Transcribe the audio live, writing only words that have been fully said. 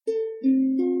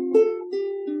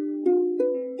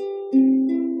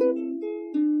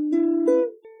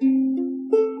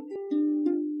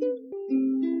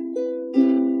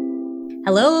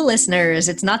Hello, listeners.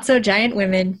 It's Not So Giant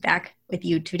Women back with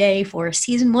you today for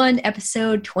Season 1,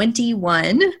 Episode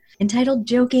 21, entitled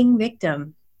Joking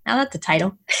Victim. Now that's a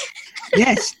title.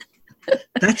 Yes,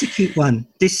 that's a cute one.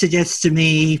 This suggests to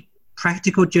me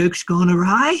practical jokes gone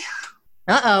awry.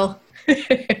 Uh-oh.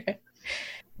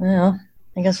 Well,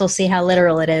 I guess we'll see how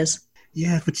literal it is.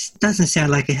 Yeah, which doesn't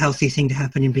sound like a healthy thing to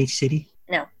happen in Beach City.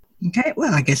 No. Okay,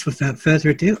 well, I guess without further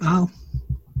ado,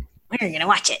 We're going to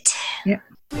watch it. Yeah.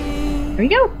 Here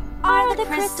we go. Are the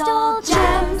crystal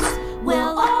gems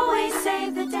will always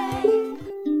save the day.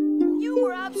 You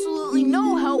were absolutely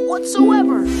no help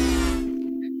whatsoever.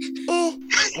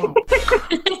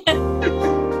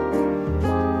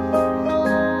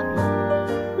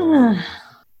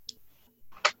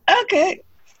 Okay.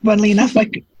 Funnily enough,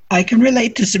 I can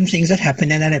relate to some things that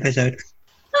happened in that episode.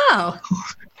 Oh.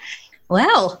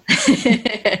 Well.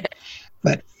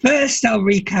 But first, I'll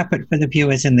recap it for the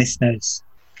viewers and listeners.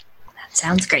 That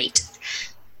sounds great.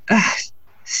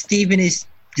 Stephen is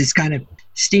just kind of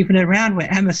Stephen around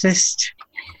where Amethyst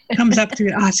comes up to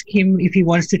ask him if he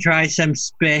wants to try some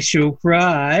special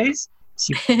fries.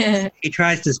 He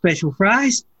tries the special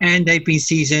fries, and they've been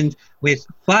seasoned with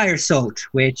fire salt,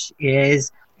 which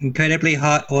is incredibly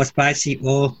hot or spicy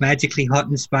or magically hot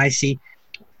and spicy,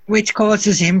 which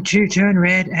causes him to turn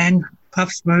red and puff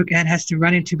smoke and has to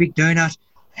run into Big Donut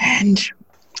and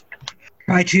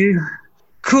try to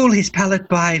cool his palate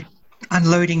by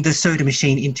unloading the soda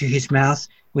machine into his mouth,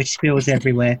 which spills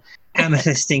everywhere.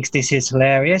 Amethyst thinks this is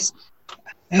hilarious.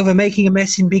 Over making a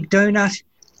mess in Big Donut,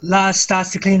 Lars starts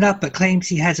to clean up but claims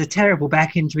he has a terrible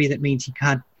back injury that means he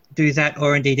can't do that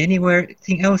or indeed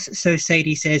anything else, so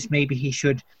Sadie says maybe he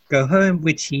should go home,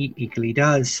 which he eagerly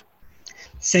does.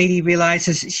 Sadie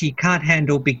realizes she can't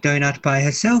handle Big Donut by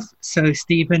herself, so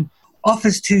Stephen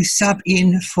offers to sub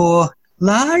in for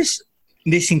Lars.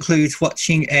 This includes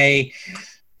watching a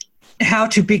How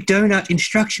to Big Donut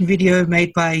instruction video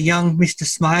made by young Mr.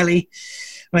 Smiley.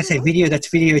 When I say video, that's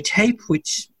videotape,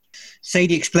 which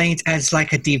Sadie explains as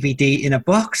like a DVD in a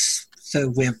box.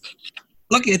 So we're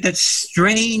looking at that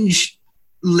strange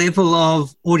level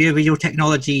of audiovisual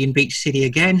technology in Beach City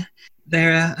again.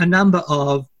 There are a number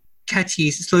of catchy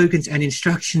slogans and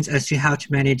instructions as to how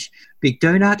to manage Big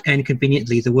Donut, and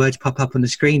conveniently the words pop up on the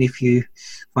screen if you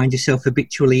find yourself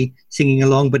habitually singing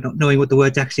along but not knowing what the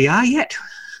words actually are yet.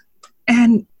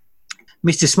 And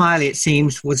Mr. Smiley, it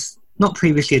seems, was not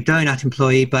previously a Donut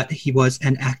employee, but he was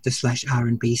an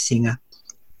actor/R&B singer.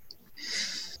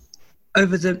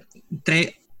 Over the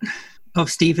day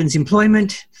of Stephen's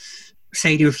employment,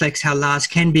 Sadie reflects how Lars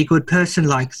can be a good person,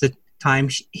 like the time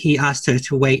he asked her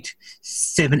to wait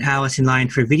 7 hours in line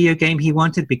for a video game he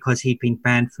wanted because he'd been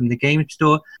banned from the game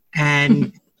store.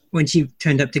 And when she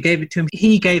turned up to give it to him,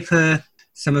 he gave her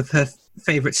some of her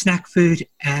favorite snack food,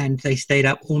 and they stayed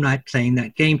up all night playing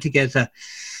that game together.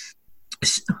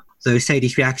 Though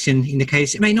Sadie's reaction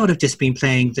indicates it may not have just been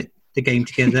playing the game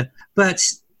together, but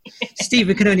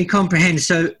Stephen can only comprehend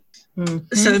so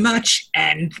much.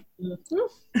 And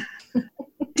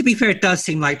to be fair, it does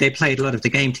seem like they played a lot of the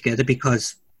game together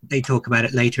because they talk about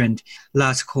it later, and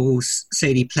Lars calls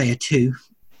Sadie Player 2.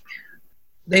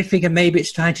 They figure maybe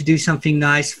it's time to do something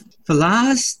nice for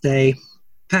Lars. They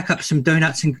pack up some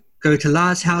donuts and go to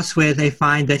Lars' house, where they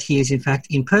find that he is in fact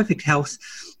in perfect health,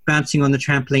 bouncing on the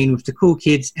trampoline with the cool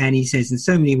kids, and he says in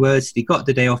so many words that he got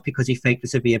the day off because he faked a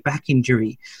severe back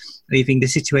injury, leaving the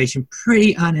situation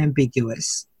pretty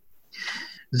unambiguous.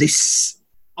 This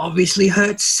obviously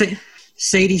hurts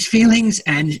Sadie's feelings,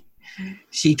 and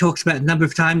she talks about a number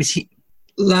of times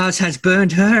Lars has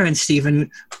burned her, and Stephen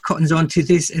cottons on to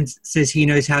this and says he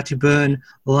knows how to burn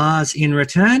Lars in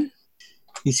return.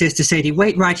 He says to Sadie,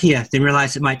 wait right here, then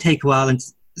realized it might take a while and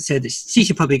said that she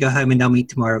should probably go home and they'll meet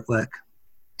tomorrow at work.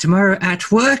 Tomorrow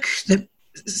at work,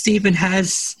 Stephen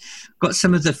has got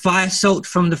some of the fire salt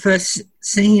from the first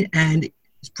scene and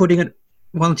is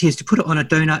volunteers to put it on a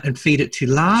donut and feed it to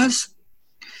Lars.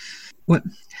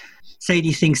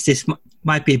 Sadie thinks this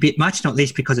might be a bit much, not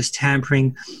least because it's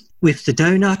tampering with the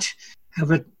donut.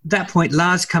 However, at that point,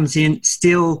 Lars comes in,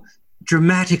 still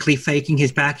dramatically faking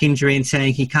his back injury and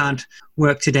saying he can't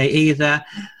work today either.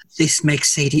 This makes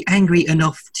Sadie angry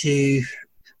enough to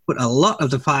put a lot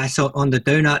of the fire salt on the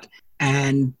donut,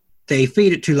 and they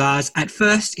feed it to Lars. At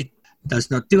first, it does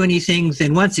not do anything.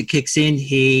 Then once it kicks in,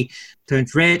 he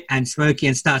turns red and smoky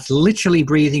and starts literally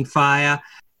breathing fire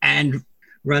and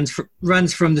runs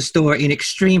from the store in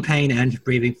extreme pain and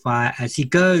breathing fire as he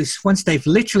goes. Once they've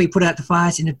literally put out the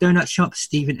fires in a donut shop,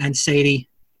 Stephen and Sadie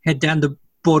head down the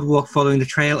boardwalk following the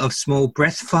trail of small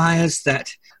breath fires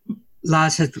that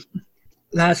Lars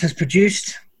has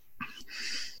produced.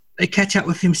 they catch up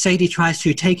with him. Sadie tries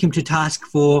to take him to task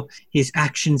for his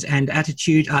actions and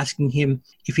attitude, asking him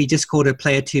if he just called her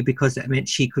player 2 because that meant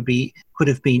she could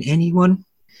have been anyone.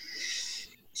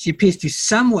 She appears to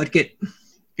somewhat get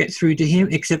through to him,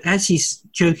 except as he's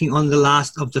choking on the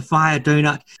last of the fire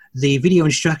donut, the video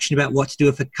instruction about what to do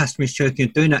if a customer is choking a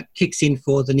donut kicks in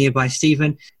for the nearby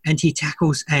Stephen, and he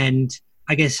tackles and,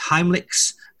 I guess,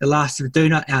 Heimlichs the last of the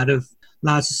donut out of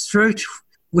Lars' throat,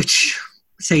 which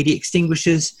Sadie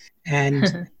extinguishes,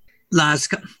 and Lars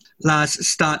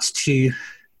starts to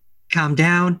calm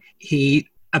down. He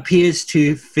appears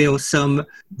to feel some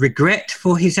regret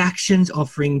for his actions,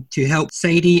 offering to help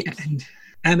Sadie. And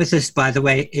Amethyst, by the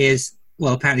way, is,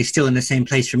 well, apparently still in the same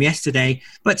place from yesterday,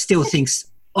 but still thinks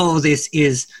all this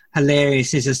is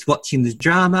hilarious, is just watching the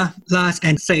drama. Lars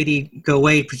and Sadie go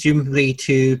away, presumably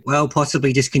to, well,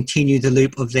 possibly just continue the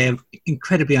loop of their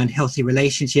incredibly unhealthy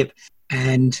relationship.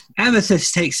 And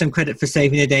Amethyst takes some credit for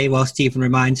saving the day while Stephen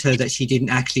reminds her that she didn't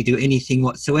actually do anything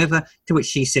whatsoever, to which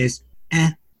she says,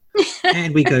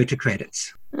 and we go to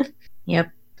credits. Yep.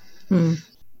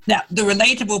 Now, the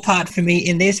relatable part for me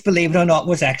in this, believe it or not,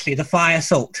 was actually the fire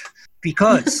salt,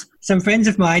 because some friends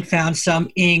of mine found some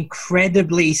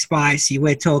incredibly spicy,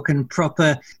 we're talking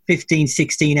proper 15,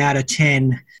 16 out of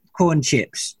 10 corn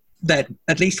chips that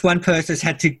at least one person has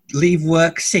had to leave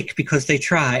work sick because they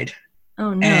tried.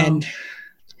 Oh, no. And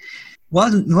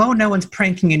while no one's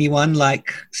pranking anyone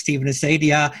like Stephen and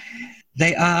Sadie are,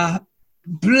 they are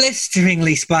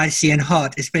blisteringly spicy and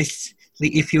hot, especially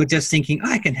if you're just thinking,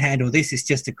 I can handle this, it's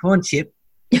just a corn chip.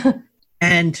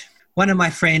 And one of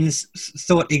my friends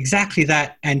thought exactly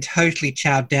that and totally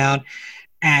chowed down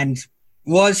and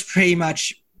was pretty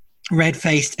much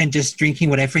red-faced and just drinking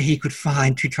whatever he could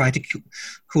find to try to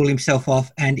cool himself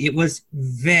off. And it was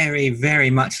very, very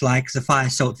much like the fire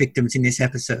salt victims in this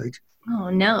episode. Oh,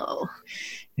 no.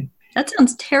 That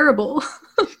sounds terrible.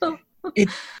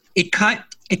 It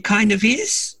kind of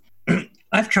is.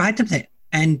 I've tried them there,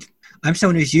 and I'm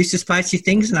someone who's used to spicy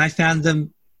things, and I found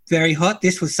them very hot.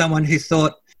 This was someone who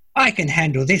thought, I can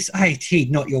handle this. I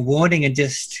heed not your warning, and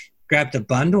just grabbed a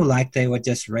bundle like they were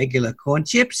just regular corn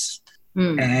chips.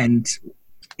 And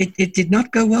it did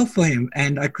not go well for him,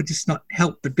 and I could just not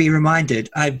help but be reminded.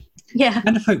 I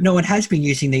kind of hope no one has been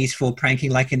using these for pranking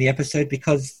like in the episode,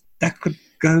 because that could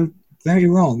go very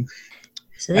wrong.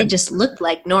 So they just look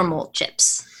like normal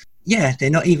chips. Yeah, they're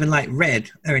not even like red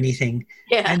or anything.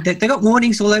 Yeah. And they got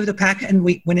warnings all over the pack, and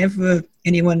whenever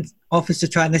anyone offers to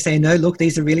try, and they say, no, look,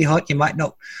 these are really hot, you might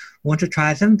not want to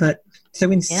try them. But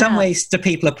so in some ways, the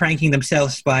people are pranking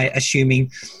themselves by assuming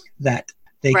that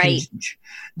they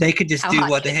could just do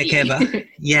what the heck ever.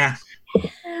 Yeah.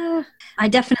 I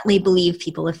definitely believe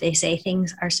people if they say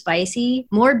things are spicy,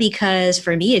 more because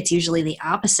for me, it's usually the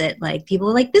opposite. Like people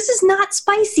are like, this is not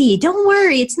spicy. Don't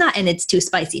worry. It's not. And it's too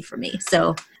spicy for me.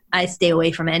 So I stay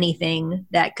away from anything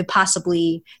that could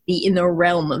possibly be in the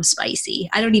realm of spicy.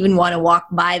 I don't even want to walk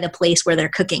by the place where they're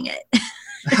cooking it.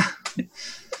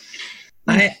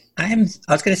 I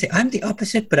was going to say I'm the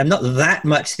opposite, but I'm not that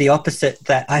much the opposite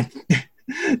that I'm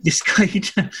just going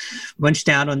to munch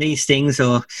down on these things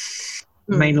or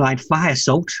mainline fire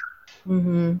salt.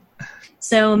 Mm-hmm.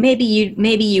 So maybe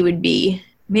you would be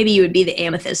the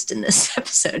amethyst in this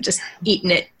episode, just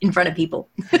eating it in front of people.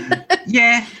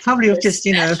 Yeah, probably just,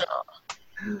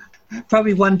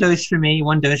 probably one dose for me,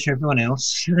 one dose for everyone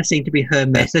else. That seemed to be her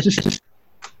method.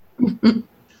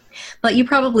 But you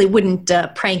probably wouldn't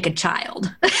prank a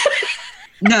child.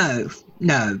 No.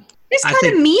 It's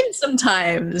kind of mean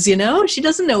sometimes, She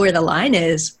doesn't know where the line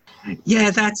is. Yeah,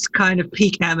 that's kind of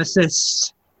peak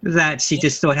Amethyst, that she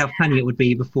just thought how funny it would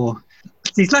be before.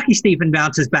 He's lucky Stephen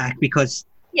bounces back because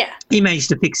he managed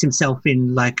to fix himself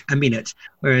in like a minute,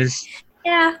 whereas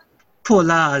poor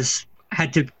Lars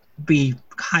had to be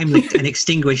Heimlich and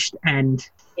extinguished, and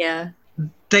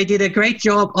they did a great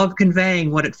job of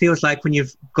conveying what it feels like when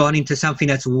you've gone into something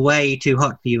that's way too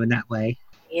hot for you in that way.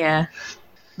 Yeah.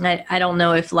 I don't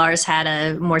know if Lars had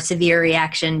a more severe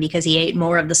reaction because he ate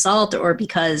more of the salt or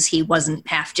because he wasn't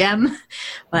half gem,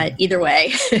 but either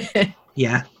way.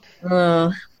 Yeah.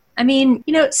 I mean,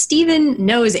 Stephen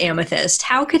knows Amethyst.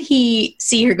 How could he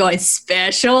see her going,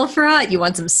 special fry? You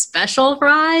want some special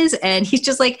fries? And he's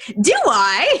just like, do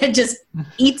I? And just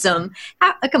eats them.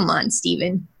 Come on,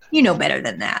 Stephen. You know better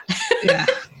than that. Yeah.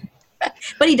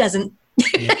 But he doesn't.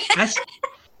 Yeah.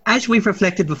 As we've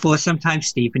reflected before, sometimes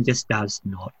Stephen just does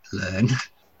not learn.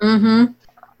 Mm-hmm.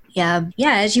 Yeah,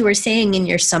 as you were saying in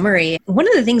your summary, one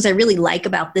of the things I really like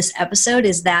about this episode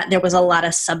is that there was a lot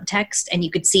of subtext, and you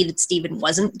could see that Stephen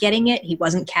wasn't getting it. He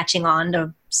wasn't catching on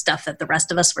to stuff that the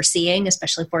rest of us were seeing,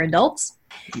 especially for adults.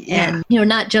 Yeah. And,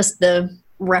 not just the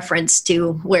reference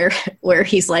to where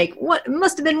he's like, what, it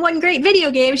must have been one great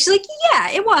video game. She's like, yeah,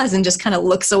 it was, and just kind of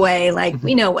looks away like,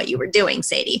 we know what you were doing,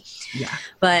 Sadie. Yeah.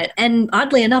 And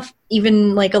oddly enough,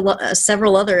 even like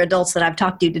several other adults that I've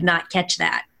talked to did not catch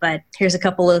that. But here's a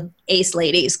couple of ace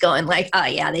ladies going like, oh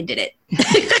yeah, they did it.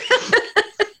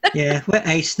 Yeah, we're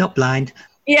ace, not blind.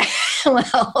 Yeah,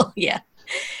 well, yeah.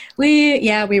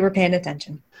 We were paying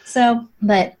attention. So,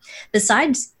 but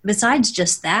besides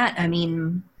just that, I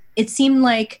mean, it seemed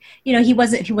like, you know, he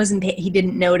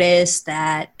didn't notice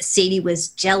that Sadie was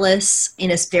jealous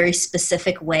in a very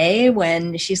specific way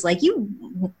when she's like, you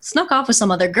snuck off with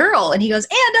some other girl. And he goes,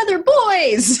 and other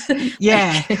boys.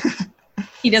 Yeah.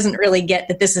 He doesn't really get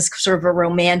that this is sort of a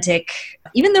romantic,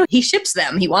 even though he ships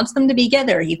them, he wants them to be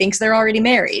together. He thinks they're already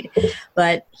married,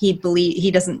 but he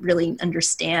doesn't really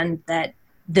understand that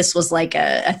this was like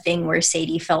a thing where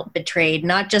Sadie felt betrayed,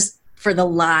 not just for the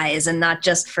lies and not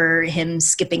just for him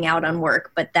skipping out on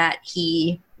work, but that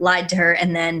he lied to her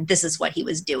and then this is what he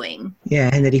was doing. Yeah,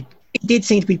 and that he did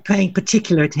seem to be paying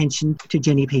particular attention to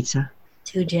Jenny Pizza.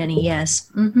 To Jenny,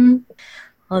 yes. Mm-hmm.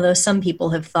 Although some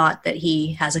people have thought that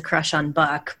he has a crush on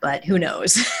Buck, but who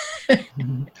knows?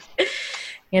 Mm-hmm.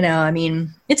 You know, I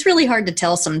mean, it's really hard to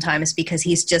tell sometimes because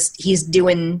he's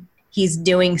doing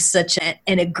such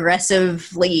an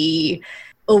aggressively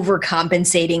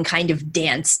overcompensating kind of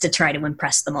dance to try to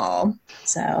impress them all.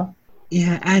 So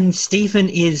yeah, and Stephen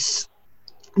is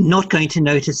not going to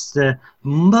notice the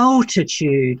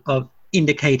multitude of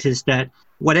indicators that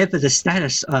whatever the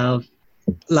status of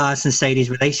Lars and Sadie's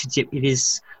relationship, it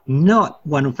is not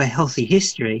one of a healthy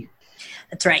history.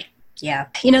 That's right. Yeah.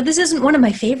 You know, this isn't one of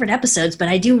my favorite episodes, but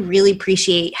I do really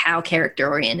appreciate how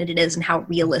character-oriented it is and how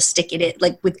realistic it is,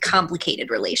 like with complicated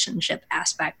relationship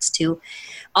aspects to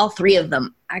all three of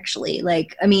them, actually.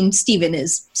 Like, I mean, Steven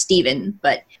is Steven,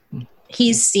 but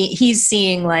he's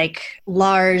seeing like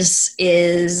Lars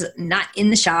is not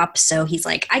in the shop, so he's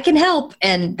like, I can help.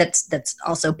 And that's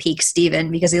also peak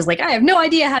Steven because he's like, I have no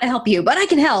idea how to help you, but I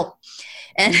can help.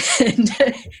 And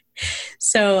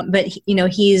so, but you know,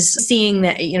 he's seeing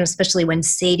that, you know, especially when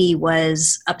Sadie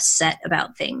was upset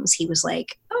about things, he was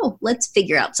like, oh, let's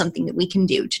figure out something that we can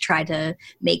do to try to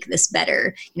make this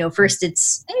better. You know, first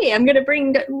it's, hey, I'm going to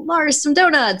bring Lars some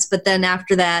donuts. But then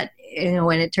after that, you know,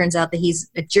 when it turns out that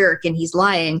he's a jerk and he's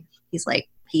lying, he's like,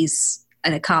 he's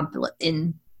an accomplice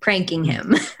in pranking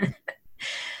him.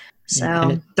 So yeah,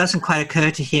 and it doesn't quite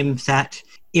occur to him that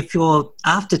if you're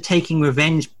after taking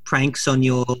revenge pranks on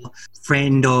your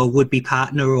friend or would-be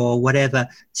partner or whatever,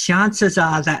 chances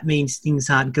are that means things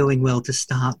aren't going well to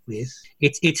start with.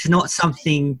 It's not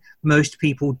something most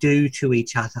people do to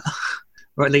each other,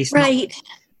 or at least right.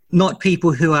 not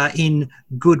people who are in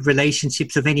good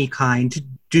relationships of any kind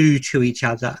do to each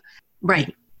other.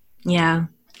 Right. Yeah.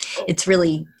 It's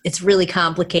really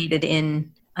complicated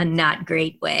in a not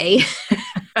great way.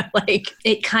 Like,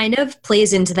 it kind of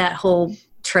plays into that whole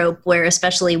trope where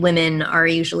especially women are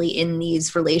usually in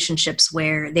these relationships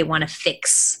where they want to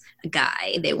fix a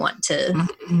guy. They want to,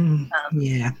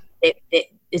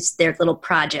 it's their little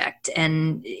project,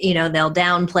 and, you know, they'll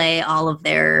downplay all of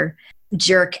their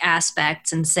jerk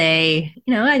aspects and say,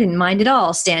 you know, I didn't mind at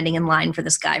all standing in line for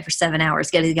this guy for 7 hours,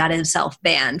 he got himself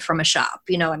banned from a shop.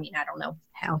 You know, I mean, I don't know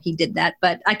how he did that,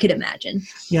 but I could imagine.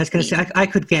 Yeah, I was going to say, I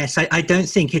could guess. I don't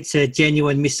think it's a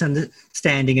genuine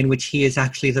misunderstanding in which he is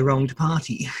actually the wronged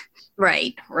party.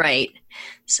 Right.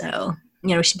 So,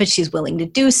 you know, but she's willing to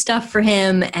do stuff for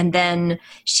him, and then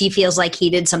she feels like he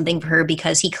did something for her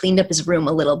because he cleaned up his room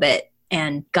a little bit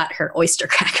and got her oyster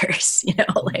crackers, you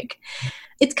know, like,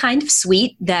 it's kind of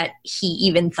sweet that he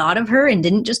even thought of her and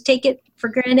didn't just take it for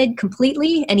granted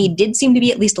completely. And he did seem to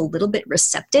be at least a little bit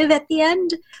receptive at the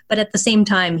end. But at the same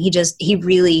time, he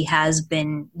really has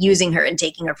been using her and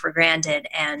taking her for granted.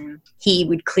 And he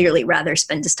would clearly rather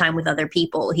spend his time with other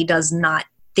people. He does not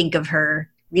think of her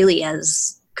really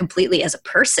as completely as a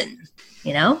person,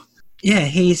 you know? Yeah,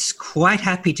 he's quite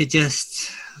happy to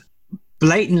just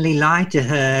blatantly lie to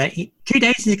her 2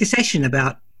 days in succession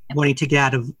about wanting to get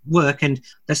out of work, and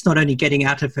that's not only getting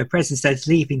out of her presence, that's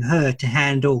leaving her to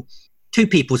handle two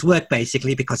people's work,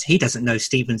 basically, because he doesn't know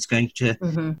Stephen's going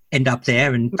to end up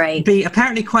there and be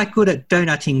apparently quite good at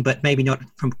donutting, but maybe not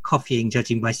from coffeeing,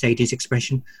 judging by Sadie's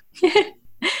expression.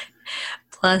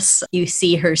 Plus, you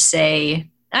see her say,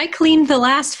 I cleaned the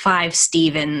last 5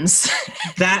 Stevens.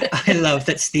 That, I love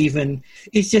that Stephen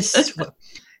is just...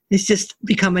 It's just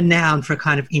become a noun for a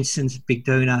kind of instant big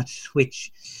donut,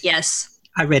 which... Yes.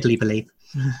 I readily believe.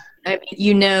 I mean,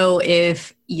 you know,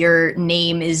 if your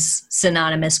name is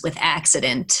synonymous with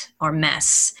accident or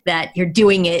mess, that you're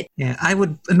doing it. Yeah, I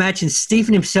would imagine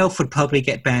Stephen himself would probably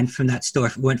get banned from that store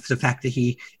if it weren't for the fact that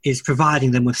he is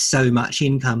providing them with so much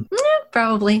income.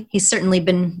 Probably. He's certainly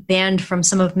been banned from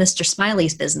some of Mr.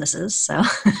 Smiley's businesses, so.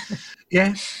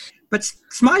 Yeah. But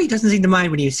Smiley doesn't seem to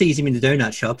mind when he sees him in the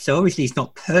donut shop, so obviously he's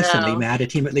not personally No. mad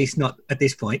at him, at least not at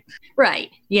this point.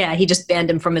 Right. Yeah, he just banned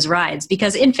him from his rides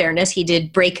because, in fairness, he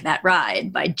did break that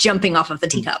ride by jumping off of the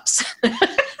teacups.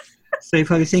 So he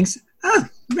probably thinks, oh,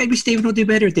 maybe Stephen will do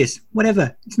better at this.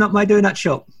 Whatever. It's not my donut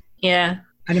shop. Yeah.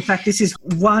 And in fact, this is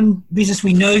one business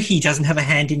we know he doesn't have a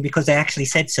hand in because they actually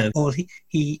said so. All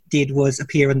he did was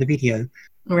appear on the video.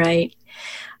 Right.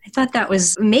 I thought that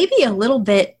was maybe a little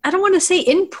bit, I don't want to say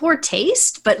in poor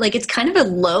taste, but like it's kind of a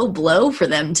low blow for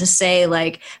them to say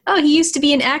like, oh, he used to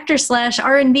be an actor /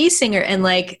 R&B singer and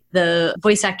like the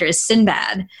voice actor is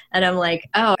Sinbad. And I'm like,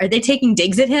 oh, are they taking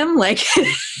digs at him? Like,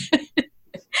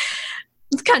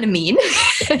 it's kind of mean.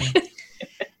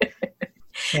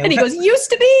 Yeah, And he goes, used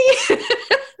to be.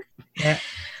 yeah.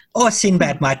 Or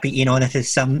Sinbad might be in on it,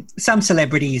 as some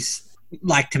celebrities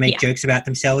like to make jokes about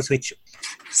themselves, which...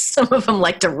 Some of them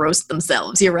like to roast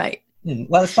themselves. You're right.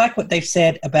 Well, it's like what they've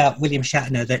said about William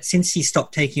Shatner, that since he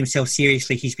stopped taking himself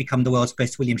seriously, he's become the world's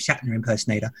best William Shatner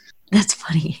impersonator. That's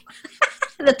funny.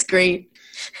 That's great.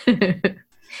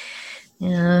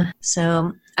 Yeah.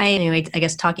 So I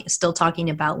guess still talking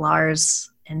about Lars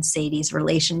and Sadie's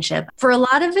relationship. For a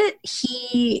lot of it,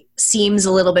 he seems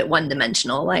a little bit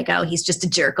one-dimensional, like, oh, he's just a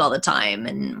jerk all the time.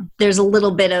 And there's a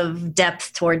little bit of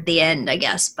depth toward the end, I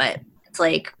guess. But it's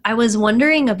like, I was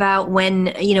wondering about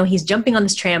when, you know, he's jumping on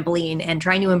this trampoline and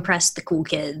trying to impress the cool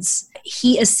kids.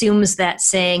 He assumes that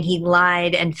saying he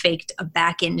lied and faked a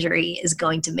back injury is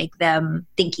going to make them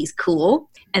think he's cool.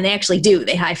 And they actually do.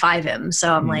 They high-five him.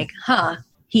 So I'm like,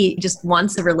 he just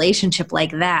wants a relationship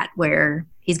like that where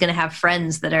he's going to have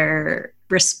friends that are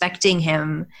respecting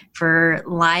him for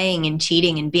lying and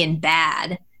cheating and being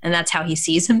bad. And that's how he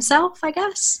sees himself, I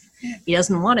guess. He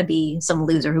doesn't want to be some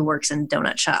loser who works in a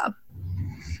donut shop.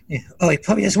 Yeah. Oh, he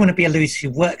probably doesn't want to be a loser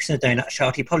who works in a donut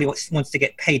shop. He probably wants to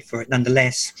get paid for it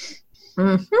nonetheless.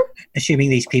 Mm-hmm. Assuming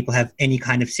these people have any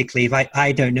kind of sick leave.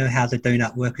 I don't know how the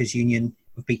Donut Workers Union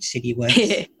of Beach City works.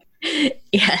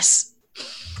 Yes.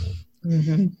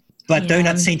 Mm-hmm. But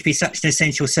donuts seem to be such an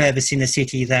essential service in the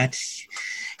city that,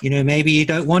 you know, maybe you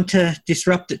don't want to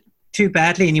disrupt it too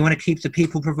badly and you want to keep the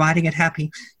people providing it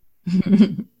happy.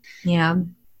 Yeah.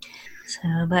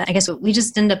 So, but I guess we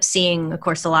just end up seeing, of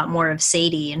course, a lot more of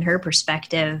Sadie and her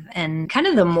perspective. And kind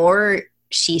of the more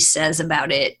she says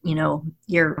about it, you know,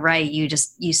 you're right.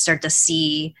 You start to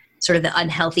see sort of the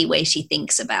unhealthy way she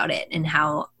thinks about it and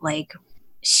how, like,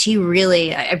 I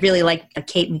really like the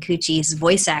Kate Micucci's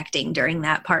voice acting during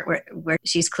that part where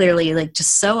she's clearly like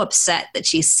just so upset that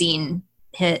she's seen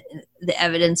the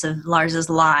evidence of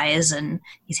Lars's lies and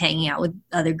he's hanging out with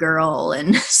other girl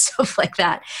and stuff like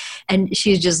that. And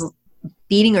she's just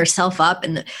beating herself up,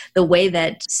 and the way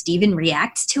that Stephen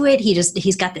reacts to it,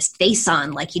 he's got this face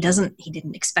on like he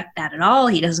didn't expect that at all.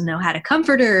 He doesn't know how to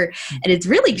comfort her. And it's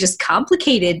really just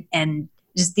complicated and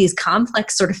just these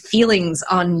complex sort of feelings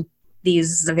on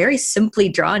these very simply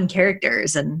drawn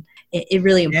characters, and it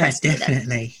really impressed me.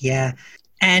 Definitely, yeah.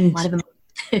 And a lot of them.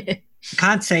 I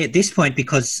can't say at this point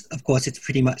because, of course,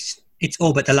 it's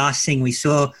all but the last thing we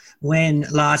saw. When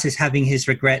Lars is having his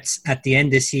regrets at the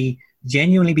end, is he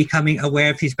genuinely becoming aware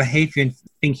of his behavior and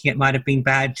thinking it might have been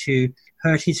bad to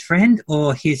hurt his friend,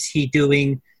 or is he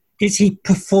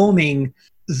performing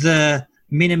the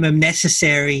minimum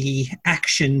necessary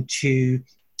action to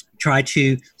try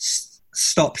to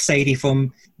stop Sadie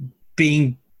from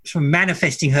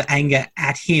manifesting her anger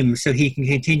at him so he can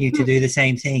continue to do the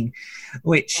same thing,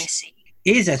 which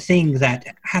is a thing that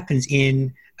happens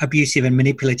in abusive and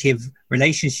manipulative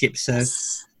relationships. So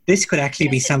this could actually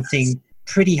be something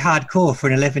pretty hardcore for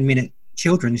an 11-minute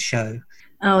children's show.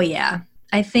 Oh, yeah.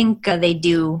 I think they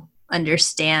do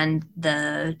understand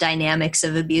the dynamics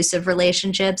of abusive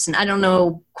relationships. And I don't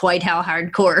know quite how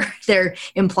hardcore they're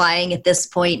implying at this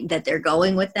point that they're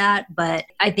going with that. But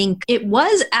I think it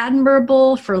was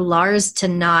admirable for Lars to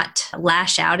not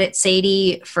lash out at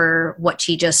Sadie for what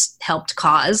she just helped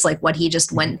cause, like what he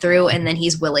just went through. And then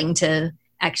he's willing to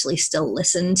actually still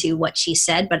listen to what she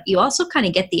said. But you also kind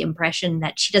of get the impression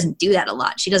that she doesn't do that a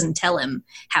lot. She doesn't tell him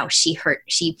how she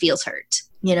feels hurt.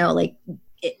 You know, like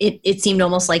it seemed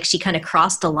almost like she kind of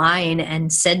crossed a line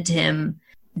and said to him,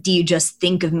 do you just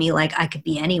think of me like I could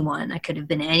be anyone? I could have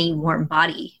been any warm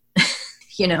body,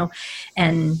 you know?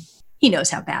 And he knows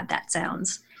how bad that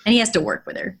sounds. And he has to work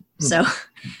with her. So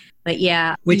But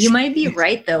yeah, Which- you might be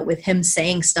right, though, with him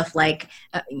saying stuff like,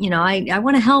 I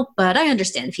want to help, but I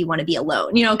understand if you want to be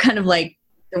alone. Kind of like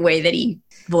the way that he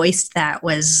voiced that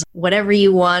was whatever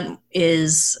you want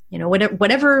is,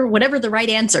 whatever the right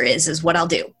answer is what I'll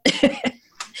do.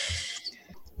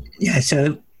 Yeah,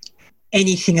 so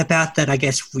anything about that, I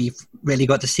guess we've really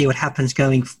got to see what happens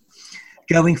going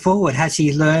forward. Has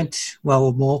he learned,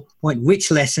 well, more point,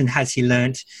 which lesson has he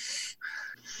learned?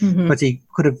 Mm-hmm. But he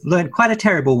could have learned quite a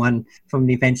terrible one from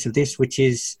the events of this, which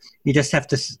is you just have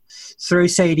to throw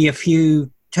Sadie a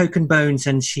few token bones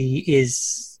and she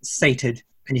is sated,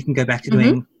 and you can go back to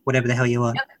doing whatever the hell you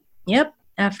want. Yep.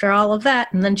 After all of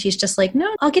that. And then she's just like,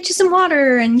 no, I'll get you some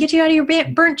water and get you out of your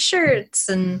burnt shirts.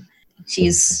 And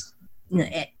she's,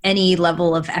 any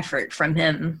level of effort from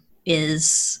him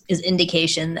is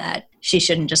indication that she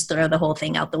shouldn't just throw the whole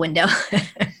thing out the window.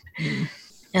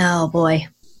 Oh, boy.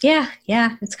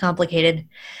 Yeah, it's complicated.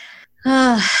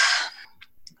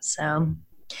 So,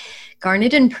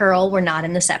 Garnet and Pearl were not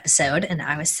in this episode, and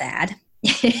I was sad.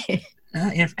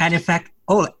 And in fact,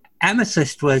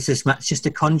 Amethyst was as much just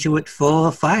a conduit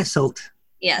for Fire Salt.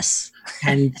 Yes.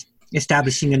 And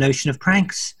establishing a notion of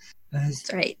pranks.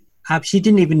 That's right. She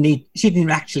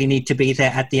didn't actually need to be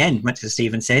there at the end, much as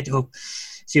Stephen said. Or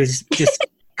she was just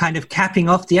kind of capping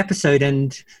off the episode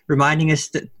and reminding us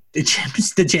that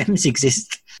the gems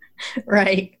exist.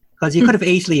 Right. Because you could have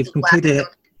easily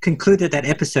concluded that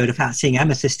episode without seeing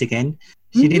Amethyst again.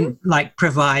 She didn't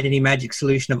provide any magic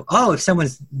solution of, if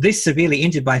someone's this severely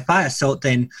injured by Fire Salt,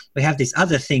 then we have this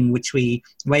other thing which we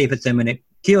wave at them and it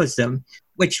cures them,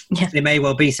 which there may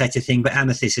well be such a thing, but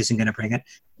Amethyst isn't going to bring it.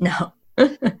 No.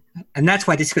 And that's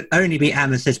why this could only be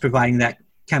Amethyst providing that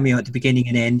cameo at the beginning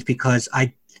and end, because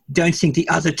I don't think the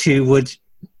other two would.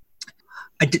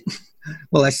 I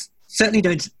certainly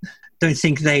don't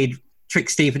think they'd trick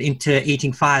Stephen into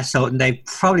eating Fire Salt, and they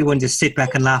probably wouldn't just sit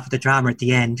back and laugh at the drama at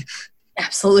the end.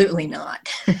 Absolutely not.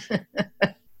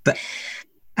 But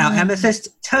our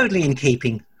Amethyst, totally in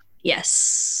keeping.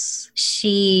 Yes.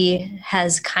 She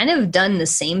has kind of done the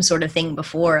same sort of thing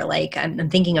before. Like, I'm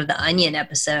thinking of the Onion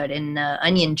episode in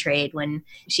Onion Trade when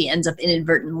she ends up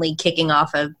inadvertently kicking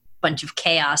off a bunch of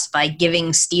chaos by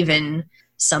giving Stephen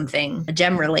something, a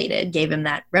gem related, gave him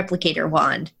that replicator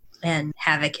wand, and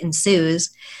havoc ensues.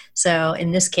 So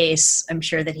in this case, I'm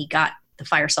sure that he got the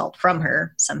Fire Salt from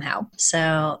her somehow.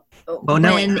 So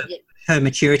her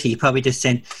maturity, he probably just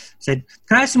said, can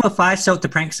I have some more Fire Salt to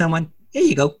prank someone? Here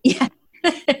you go. Yeah.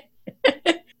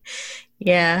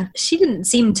 Yeah. She didn't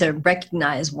seem to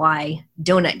recognize why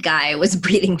Donut Guy was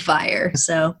breathing fire.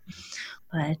 So,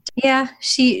 but yeah,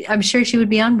 I'm sure she would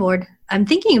be on board. I'm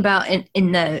thinking about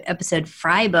in the episode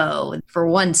Frybo, for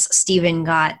once, Stephen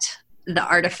got the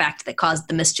artifact that caused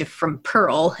the mischief from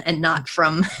Pearl and not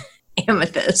from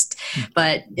Amethyst.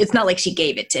 But it's not like she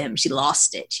gave it to him. She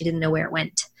lost it. She didn't know where it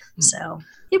went. So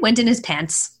it went in his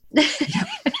pants. That's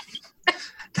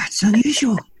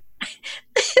unusual.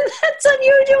 That's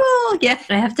unusual. Yeah.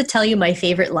 I have to tell you my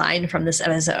favorite line from this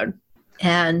episode.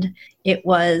 And it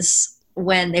was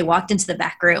when they walked into the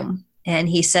back room and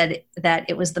he said that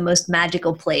it was the most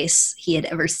magical place he had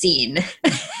ever seen.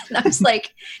 And I was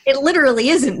like, it literally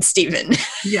isn't, Stephen.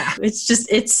 Yeah.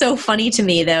 It's so funny to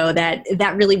me, though,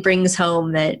 that really brings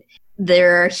home that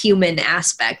there are human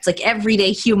aspects, like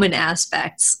everyday human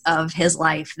aspects of his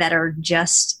life that are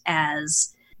just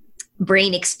as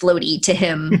brain explodey to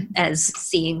him as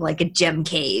seeing like a gem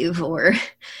cave or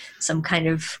some kind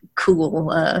of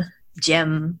cool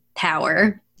gem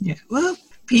power. Yeah. Well,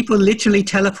 people literally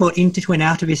teleport into and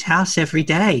out of his house every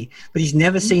day, but he's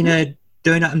never seen a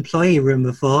donut employee room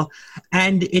before.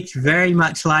 And it's very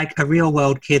much like a real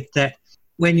world kid that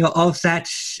when you're of that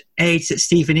age that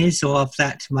Stephen is, or of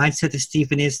that mindset that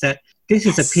Stephen is, that this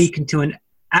is a peek into an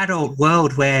adult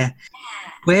world where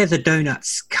the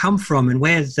donuts come from and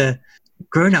where the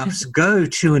grown-ups go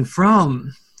to and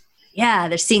from. Yeah,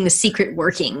 they're seeing the secret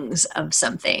workings of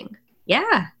something.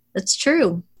 Yeah, that's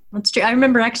true. That's true. I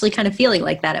remember actually kind of feeling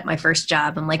like that at my first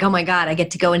job. I'm like, oh my God, I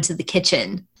get to go into the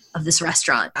kitchen of this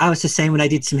restaurant. I was the same when I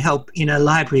did some help in a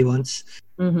library once.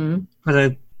 Mm-hmm.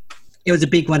 Although it was a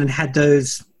big one and had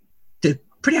those, they're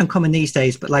pretty uncommon these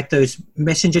days, but like those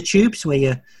messenger tubes where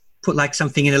you put like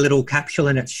something in a little capsule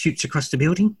and it shoots across the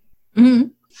building. Mm-hmm.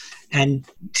 And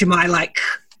to my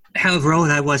however old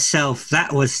I was self,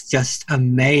 that was just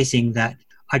amazing that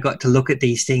I got to look at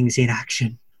these things in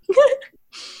action.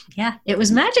 Yeah, it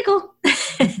was magical.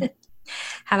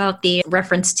 How about the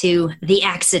reference to the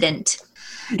accident?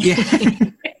 Yeah.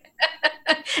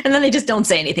 And then they just don't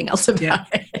say anything else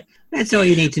about it. That's all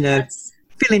you need to know.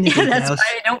 Fill in the details. That's why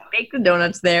I don't make the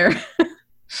donuts there.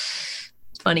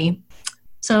 It's funny.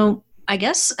 So I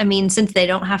guess, I mean, since they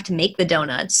don't have to make the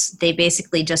donuts, they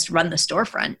basically just run the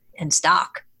storefront and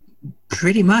stock.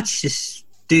 Pretty much just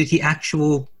do the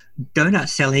actual donut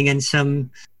selling and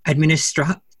some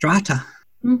administrata.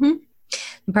 Mm-hmm.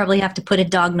 You probably have to put a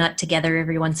dog nut together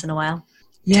every once in a while.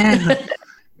 Yeah.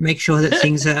 Make sure that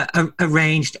things are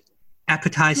arranged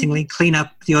appetizingly. Clean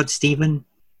up the odd Stephen.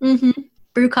 Mm-hmm.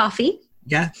 Brew coffee.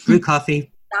 Yeah, brew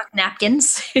coffee. Stock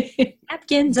napkins.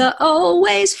 Napkins are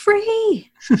always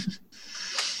free.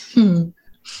 Yeah.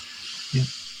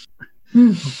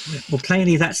 Well,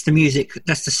 plainly, that's the music.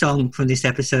 That's the song from this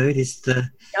episode. Is the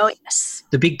yes,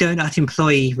 the Big Donut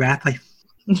employee rap?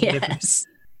 Yes,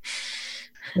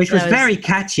 which was very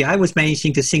catchy. I was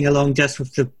managing to sing along just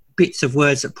with the bits of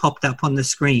words that popped up on the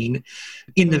screen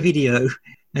in the video,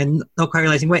 and not quite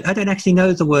realizing, wait, I don't actually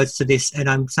know the words to this, and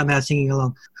I'm somehow singing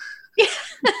along.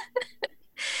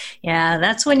 Yeah,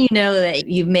 that's when you know that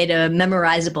you've made a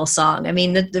memorizable song. I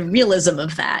mean, the realism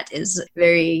of that is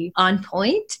very on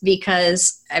point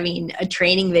because, I mean, a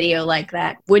training video like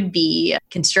that would be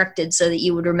constructed so that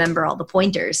you would remember all the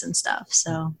pointers and stuff.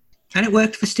 So, and it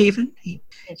worked for Stephen. He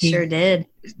sure did.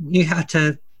 Knew how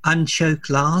to unchoke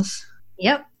Lars.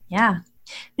 Yep. Yeah.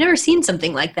 I've never seen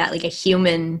something like that, like a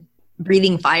human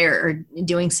breathing fire or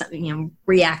doing something,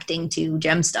 reacting to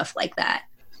gem stuff like that.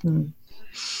 No,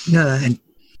 and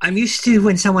I'm used to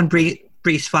when someone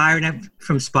breathes fire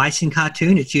from Spice in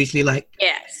cartoon, it's usually like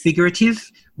figurative,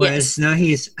 whereas no,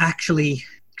 he is actually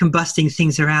combusting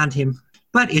things around him.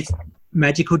 But it's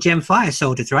magical gem fire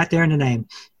soldiers right there in the name.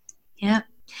 Yeah.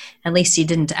 At least he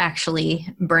didn't actually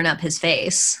burn up his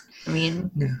face. I mean,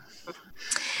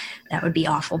 that would be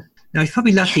awful. No, he's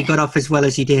probably lucky he got off as well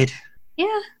as he did.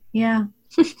 Yeah.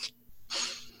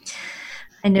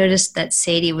 I noticed that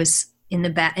Sadie was in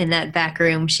that back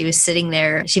room. She was sitting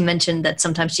there. She mentioned that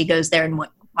sometimes she goes there and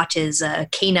watches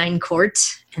Canine Court,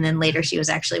 and then later she was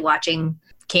actually watching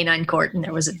Canine Court, and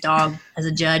there was a dog as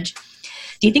a judge.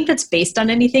 Do you think that's based on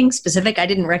anything specific? I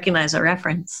didn't recognize a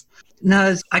reference.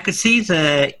 No, I could see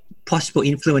the possible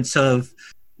influence of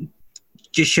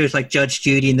just shows like Judge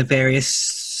Judy and the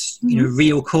various,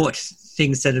 real court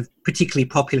things that are particularly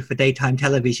popular for daytime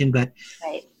television, but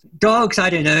dogs, I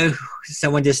don't know.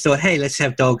 Someone just thought, hey, let's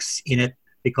have dogs in it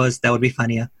because that would be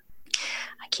funnier.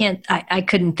 I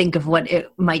couldn't think of what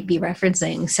it might be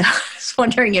referencing, so I was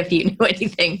wondering if you knew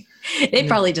anything. They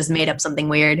probably just made up something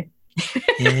weird.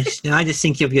 Yes, I just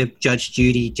think of your Judge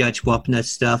Judy, Judge Wapner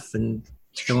stuff, and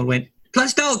someone went,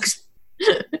 plus dogs!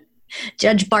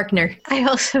 Judge Barkner. I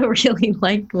also really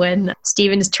liked when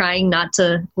Steven is trying not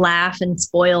to laugh and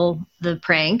spoil the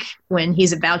prank when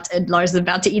Lars is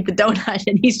about to eat the donut,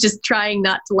 and he's just trying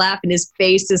not to laugh, and his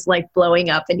face is like blowing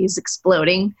up and he's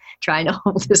exploding, trying to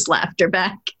hold his laughter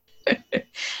back. and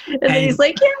then he's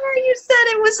like, yeah, you said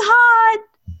it was hot.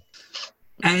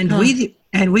 And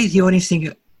with the audience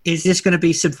thinking, is this going to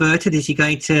be subverted? Is he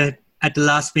going to, at the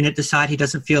last minute, decide he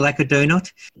doesn't feel like a donut?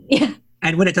 Yeah.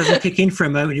 And when it doesn't kick in for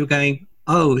a moment, you're going,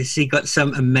 oh, has he got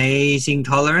some amazing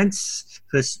tolerance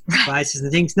for spices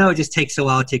and things? No, it just takes a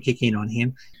while to kick in on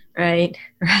him. Right.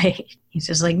 He's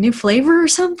just like, new flavor or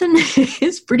something?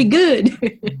 It's pretty good.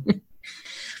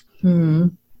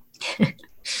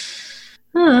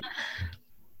 I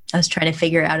was trying to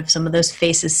figure out if some of those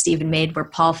faces Steven made were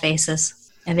Paul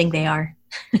faces. I think they are.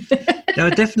 There were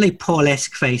definitely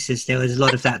Paul-esque faces. There was a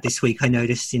lot of that this week, I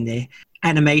noticed, in their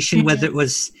animation, whether it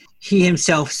was he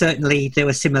himself, certainly there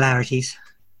were similarities.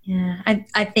 Yeah,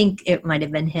 I think it might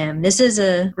have been him. This is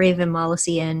a Raven,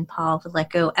 Mollisy, and Paul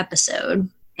Vallejo episode,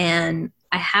 and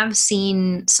I have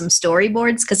seen some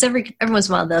storyboards, because every once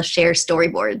in a while they'll share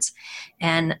storyboards,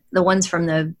 and the ones from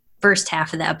the first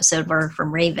half of the episode were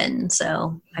from Raven,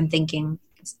 so I'm thinking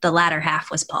the latter half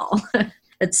was Paul.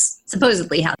 That's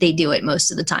supposedly how they do it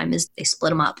most of the time, is they split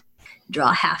them up,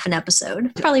 draw half an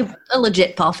episode. Probably a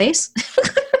legit Paul face.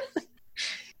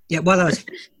 Yeah, while I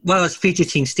was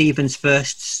fidgeting, Stephen's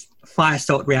first fire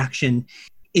salt reaction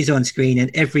is on screen,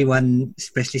 and everyone,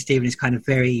 especially Stephen, is kind of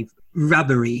very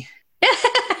rubbery.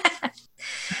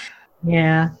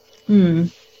 Yeah. Yeah,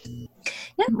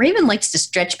 Raven likes to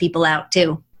stretch people out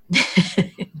too.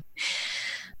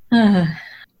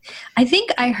 I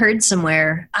think I heard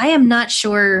somewhere, I am not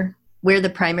sure where the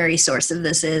primary source of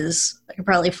this is. I could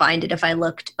probably find it if I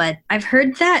looked, but I've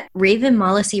heard that Raven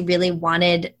Mollisy really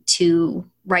wanted to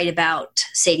write about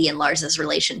Sadie and Lars's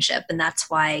relationship, and that's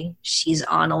why she's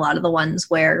on a lot of the ones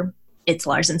where it's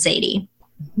Lars and Sadie.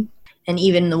 Mm-hmm. And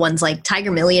even the ones like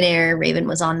Tiger Millionaire, Raven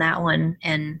was on that one,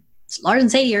 and Lars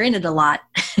and Sadie are in it a lot.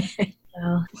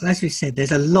 Well, as we said,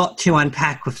 there's a lot to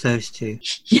unpack with those two.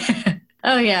 Yeah.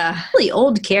 Oh, yeah. Really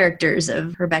old characters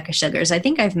of Rebecca Sugars. I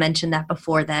think I've mentioned that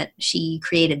before, that she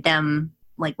created them.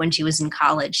 Like when she was in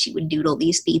college, she would doodle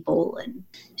these people, and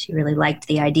she really liked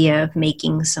the idea of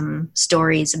making some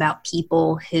stories about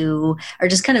people who are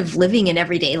just kind of living in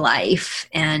everyday life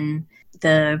and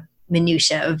the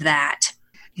minutia of that.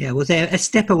 Yeah, well, they're a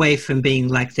step away from being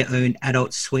like their own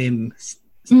Adult Swim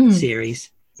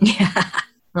series. Yeah.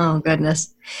 Oh,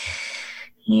 goodness.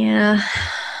 Yeah.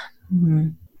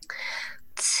 Let's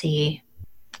see.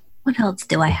 What else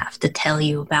do I have to tell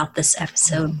you about this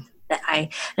episode? That I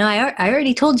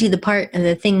already told you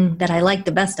the thing that I liked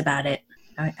the best about it.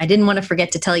 I didn't want to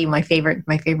forget to tell you my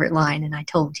favorite line, and I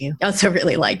told you. I also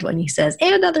really liked when he says,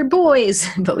 "and other boys,"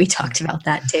 but we talked about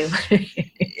that too.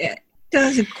 Yeah,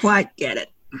 doesn't quite get it.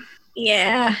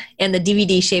 Yeah, and the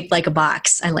DVD shaped like a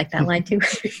box. I like that line too.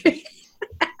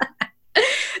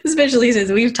 Especially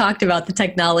since we've talked about the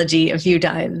technology a few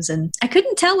times. And I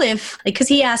couldn't tell if, because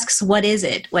he asks, what is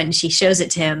it, when she shows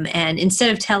it to him. And instead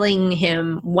of telling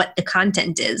him what the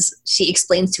content is, she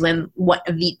explains to him what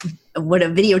a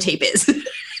videotape is.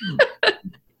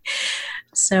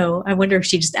 So I wonder if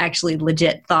she just actually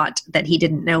legit thought that he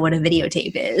didn't know what a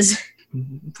videotape is.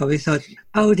 Probably thought,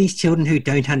 oh, these children who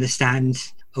don't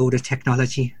understand older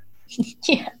technology.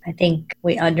 Yeah, I think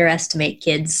we underestimate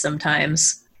kids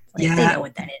sometimes. Like, yeah, they know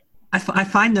what that is. I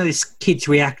find those kids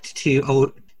react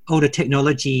to older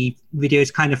technology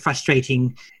videos kind of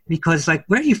frustrating, because, like,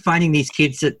 where are you finding these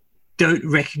kids that don't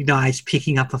recognize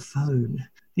picking up a phone?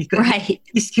 Because right.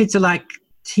 These kids are like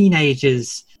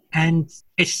teenagers, and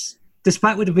it's,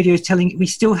 despite what the video is telling, we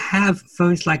still have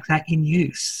phones like that in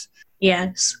use.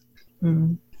 Yes.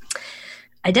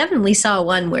 I definitely saw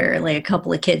one where like a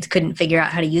couple of kids couldn't figure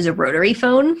out how to use a rotary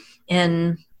phone,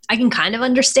 and I can kind of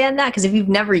understand that, because if you've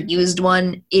never used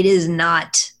one, it is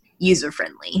not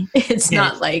user-friendly. It's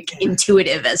not like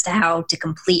intuitive as to how to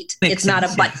complete. It's not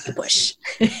a button to push.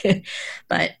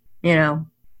 But, you know,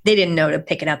 they didn't know to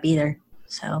pick it up either.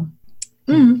 So,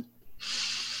 But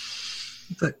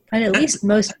at least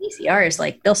most VCRs,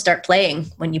 like, they'll start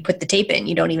playing when you put the tape in.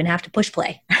 You don't even have to push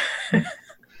play.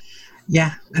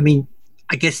 Yeah, I mean,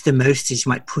 I guess the most is you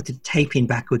might put the tape in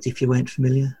backwards if you weren't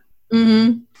familiar.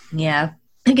 Yeah.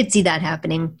 I could see that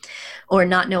happening, or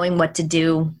not knowing what to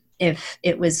do if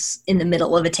it was in the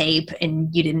middle of a tape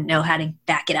and you didn't know how to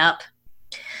back it up.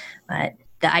 But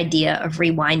the idea of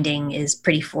rewinding is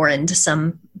pretty foreign to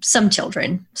some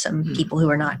children, some people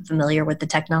who are not familiar with the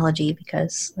technology,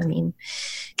 because, I mean,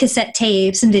 cassette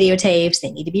tapes and videotapes, they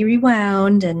need to be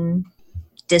rewound, and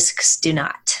discs do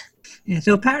not. Yeah,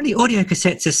 so apparently audio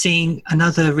cassettes are seeing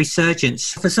another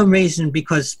resurgence for some reason,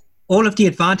 because all of the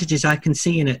advantages I can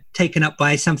see in it taken up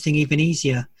by something even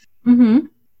easier.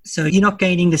 So you're not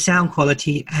gaining the sound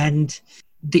quality, and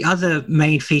the other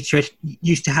main feature it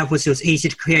used to have was it was easy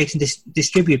to create and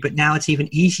distribute, but now it's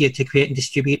even easier to create and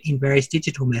distribute in various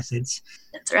digital methods.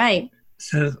 That's right.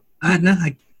 So I don't know,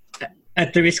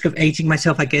 at the risk of aging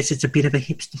myself, I guess it's a bit of a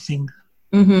hipster thing.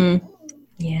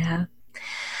 Yeah.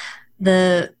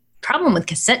 The problem with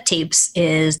cassette tapes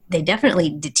is they definitely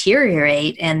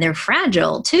deteriorate, and they're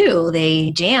fragile too.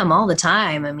 They jam all the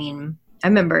time. I mean, I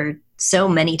remember so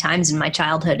many times in my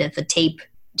childhood, if a tape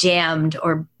jammed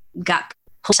or got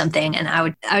pulled something, and I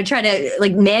would try to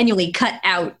like manually cut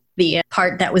out the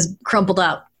part that was crumpled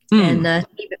up and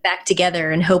keep it back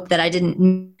together and hope that I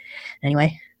didn't.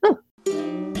 Anyway.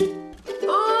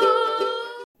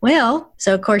 Well,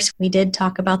 so of course we did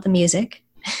talk about the music.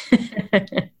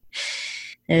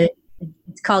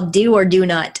 It's called Do or Do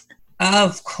Not.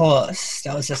 Of course.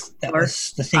 That was the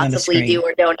thing on the screen. Possibly Do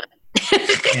or Donut.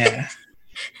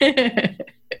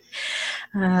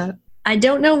 Yeah. I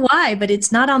don't know why, but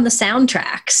it's not on the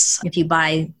soundtracks. If you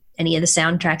buy any of the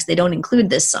soundtracks, they don't include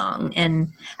this song.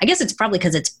 And I guess it's probably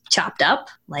because it's chopped up.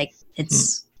 Like,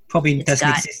 it's... Probably doesn't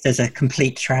exist as a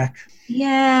complete track.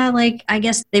 Yeah, like, I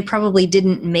guess they probably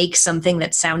didn't make something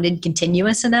that sounded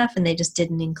continuous enough, and they just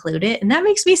didn't include it. And that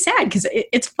makes me sad, because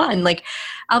it's fun. Like,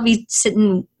 I'll be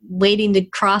sitting waiting to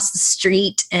cross the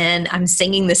street, and I'm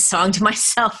singing this song to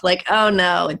myself, like, oh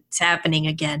no, it's happening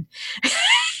again.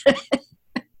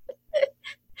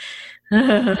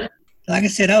 Like I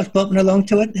said, I was bumping along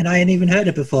to it, and I hadn't even heard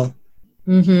it before.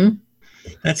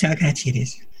 That's how catchy it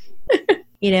is.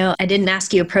 You know, I didn't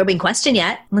ask you a probing question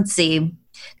yet. Let's see.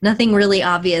 Nothing really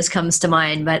obvious comes to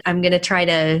mind, but I'm going to try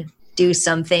to do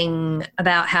something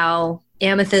about how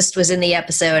Amethyst was in the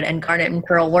episode and Garnet and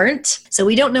Pearl weren't. So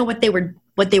we don't know what they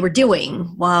were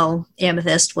doing while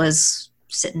Amethyst was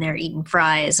sitting there eating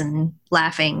fries and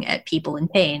laughing at people in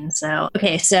pain. So,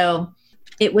 okay, so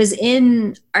It was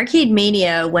in Arcade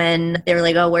Mania when they were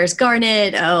like, oh, where's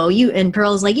Garnet? Oh, and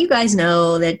Pearl's like, you guys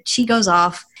know that she goes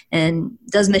off and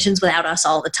does missions without us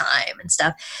all the time and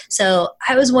stuff. So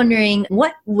I was wondering,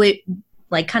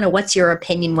 what's your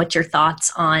opinion? What's your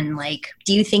thoughts on, like,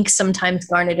 do you think sometimes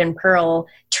Garnet and Pearl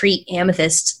treat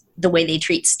Amethyst the way they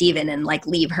treat Steven and, like,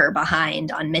 leave her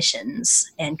behind on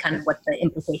missions, and kind of what the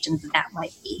implications of that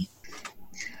might be?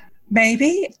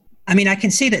 Maybe. I mean, I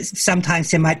can see that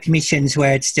sometimes there might be missions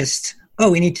where it's just,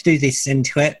 oh, we need to do this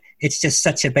into it. It's just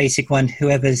such a basic one.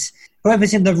 Whoever's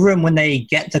in the room when they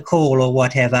get the call or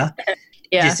whatever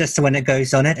is just the one that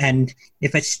goes on it. And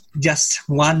if it's just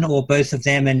one or both of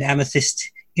them and Amethyst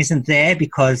isn't there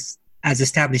because, as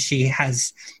established, she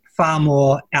has far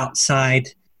more outside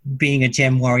being a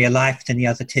gem warrior life than the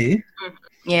other two.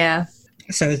 Yeah.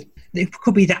 So it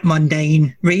could be that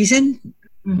mundane reason.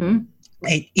 Mm-hmm.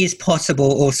 It is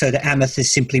possible also that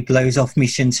Amethyst simply blows off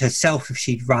missions herself if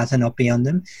she'd rather not be on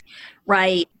them.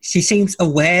 Right. She seems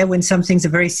aware when some things are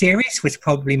very serious, which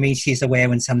probably means she's aware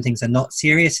when some things are not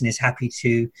serious and is happy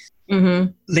to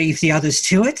leave the others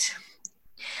to it.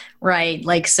 Right.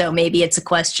 Like, so maybe it's a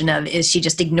question of, is she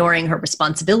just ignoring her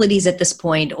responsibilities at this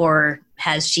point, or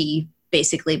has she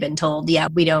basically been told, yeah,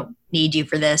 we don't need you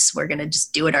for this, we're going to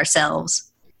just do it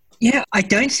ourselves? Yeah, I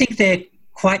don't think they're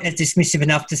quite as dismissive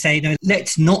enough to say, no,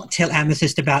 let's not tell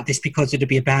Amethyst about this because it'd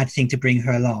be a bad thing to bring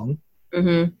her along.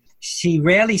 Mm-hmm. She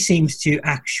rarely seems to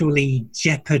actually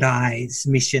jeopardize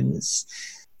missions,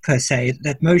 per se.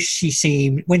 That most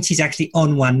when she's actually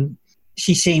on one,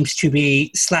 she seems to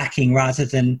be slacking rather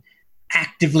than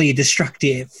actively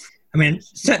destructive. I mean,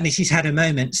 certainly she's had her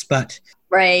moments, but...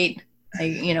 Right.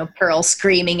 Pearl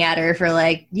screaming at her for,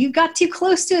 like, you got too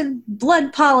close to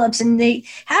blood polyps, and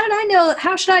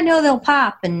how should I know they'll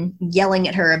pop, and yelling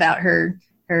at her about her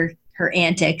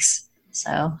antics.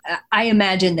 So I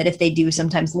imagine that if they do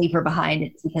sometimes leave her behind,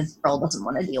 it's because Pearl doesn't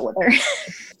want to deal with her.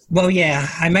 Well, yeah,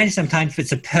 I imagine sometimes if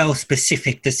it's a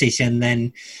Pearl-specific decision,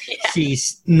 then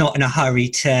she's not in a hurry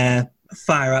to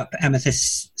fire up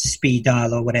Amethyst's speed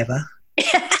dial or whatever.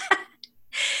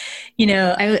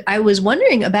 I was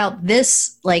wondering about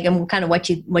this, like, and kind of what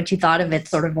you thought of it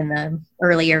sort of in the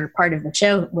earlier part of the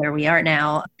show where we are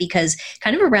now, because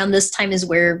kind of around this time is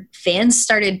where fans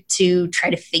started to try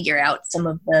to figure out some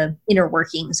of the inner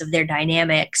workings of their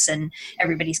dynamics, and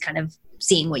everybody's kind of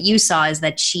seeing what you saw is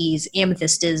that she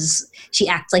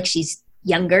acts like she's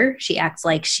younger. She acts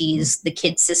like she's the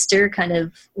kid sister, kind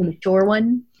of immature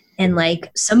one. And, like,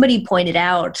 somebody pointed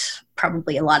out,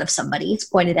 probably a lot of somebody's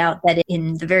pointed out, that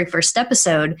in the very first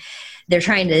episode, they're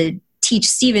trying to teach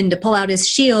Steven to pull out his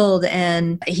shield,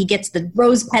 and he gets the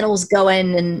rose petals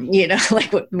going, and,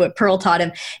 like what Pearl taught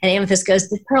him. And Amethyst goes,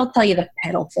 did Pearl tell you the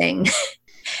petal thing?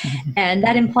 And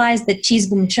that implies that she's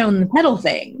been shown the petal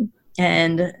thing.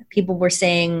 And people were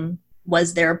saying,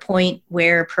 was there a point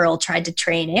where Pearl tried to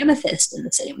train Amethyst in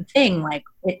the same thing? Like,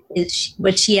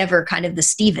 was she ever kind of the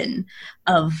Steven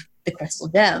of the Crystal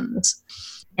Gems?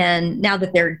 And now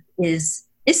that there is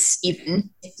Steven,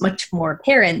 it's much more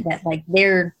apparent that, like,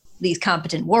 they're these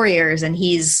competent warriors and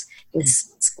he's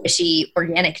this squishy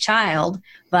organic child.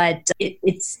 But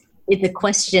it's a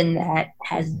question that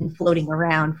has been floating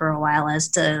around for a while as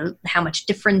to how much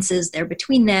difference is there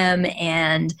between them,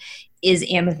 and is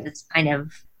Amethyst kind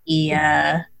of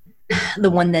the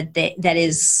one that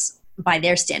is, by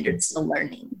their standards, still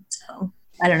learning. So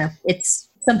I don't know. It's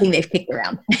something they've kicked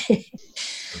around.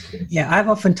 Yeah, I've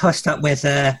often tossed up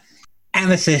whether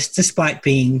Amethyst, despite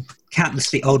being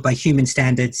countlessly old by human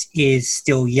standards, is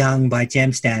still young by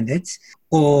gem standards,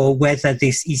 or whether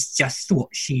this is just what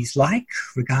she's like,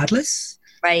 regardless.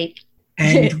 Right.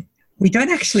 And we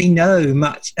don't actually know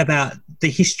much about the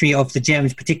history of the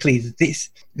gems, particularly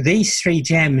these three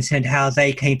gems and how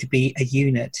they came to be a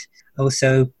unit.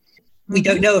 Also, we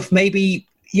don't know if maybe,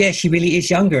 she really is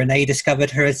younger and they discovered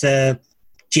her as a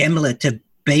gemlet, a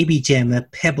baby gem, a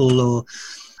pebble, or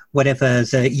whatever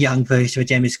the young version of a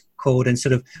gem is called, and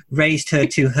sort of raised her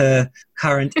to her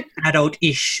current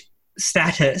adult-ish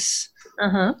status.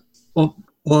 Uh-huh. Or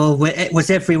was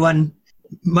everyone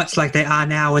much like they are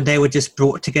now and they were just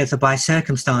brought together by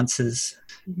circumstances?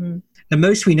 Mm-hmm. The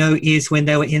most we know is when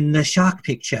they were in the shark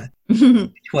picture,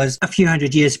 which was a few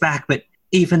hundred years back, but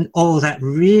even all that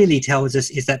really tells us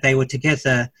is that they were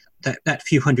together that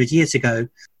few hundred years ago,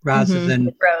 rather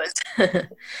than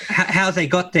how they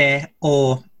got there,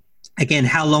 or again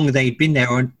how long they'd been there,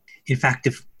 or in fact,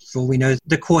 if for all we know,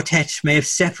 the quartet may have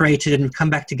separated and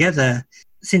come back together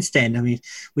since then. I mean,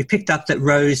 we picked up that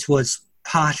Rose was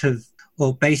part of,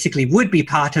 or basically would be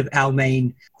part of our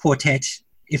main quartet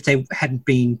if they hadn't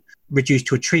been reduced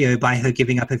to a trio by her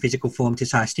giving up her physical form to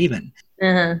Sire Stephen.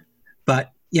 Uh-huh.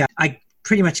 But yeah, I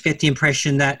pretty much get the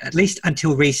impression that at least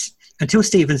until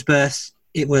Stephen's birth,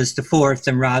 it was the 4 of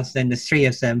them rather than the 3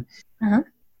 of them. Uh-huh.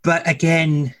 But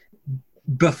again,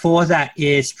 before that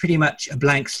is pretty much a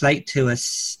blank slate to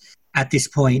us at this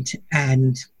point.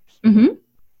 And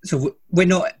so we're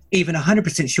not even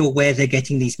 100% sure where they're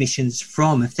getting these missions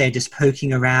from, if they're just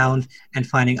poking around and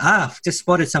finding, just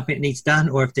spotted something that needs done,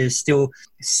 or if there's still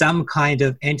some kind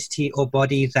of entity or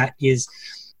body that is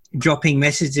dropping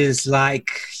messages like,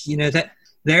 that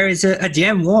there is a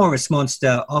gem walrus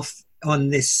monster off on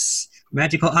this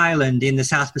magical island in the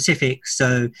South Pacific,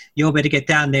 so you'll better get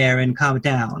down there and calm it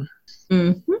down.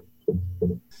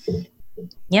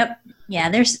 Yep. Yeah,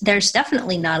 there's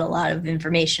definitely not a lot of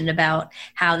information about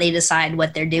how they decide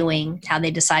what they're doing, how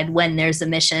they decide when there's a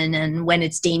mission and when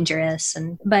it's dangerous.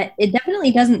 But it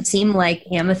definitely doesn't seem like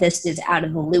Amethyst is out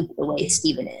of the loop the way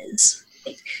Stephen is.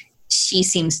 Like, she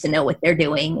seems to know what they're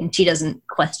doing, and she doesn't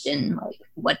question like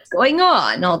what's going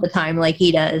on all the time like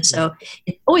he does. So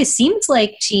it always seems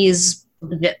like she's a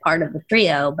legit part of the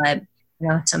trio, but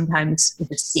sometimes it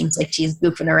just seems like she's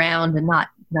goofing around and not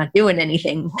doing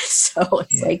anything. So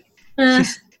it's like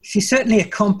she's certainly a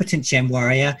competent gem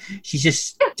warrior. She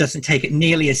just doesn't take it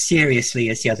nearly as seriously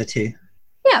as the other two.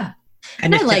 Yeah,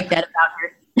 and I like that about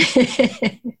her.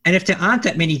 And if there aren't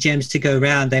that many gems to go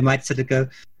around, they might sort of go,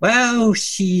 well,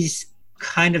 she's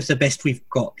kind of the best we've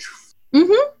got.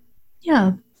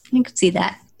 Yeah, you can see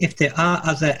that. If there are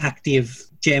other active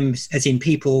gems, as in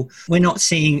people, we're not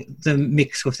seeing them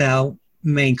mix with our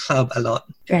main club a lot.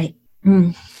 Right.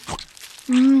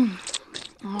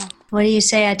 What do you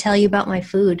say I tell you about my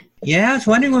food? Yeah, I was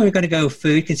wondering where we're going to go with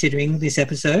food, considering this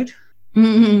episode.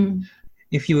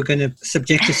 If you were going to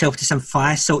subject yourself to some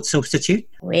fire salt substitute.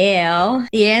 Well,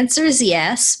 the answer is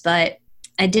yes, but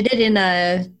I did it in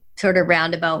a sort of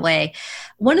roundabout way.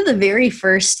 One of the very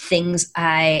first things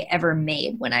I ever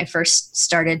made when I first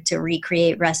started to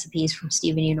recreate recipes from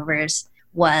Steven Universe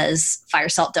was fire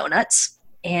salt donuts.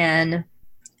 And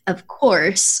of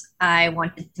course, I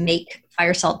wanted to make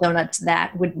fire salt donuts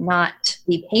that would not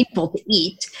be painful to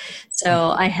eat.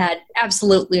 So I had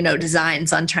absolutely no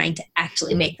designs on trying to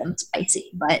actually make them spicy.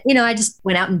 But, I just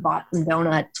went out and bought some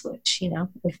donuts, which,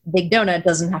 if Big Donut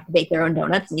doesn't have to bake their own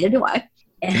donuts, neither do I.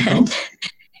 And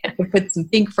I put some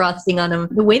pink frosting on them.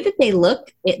 The way that they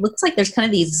look, it looks like there's kind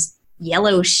of these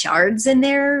yellow shards in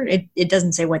there. It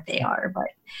doesn't say what they are, but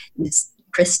these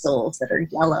crystals that are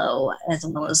yellow as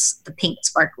well as the pink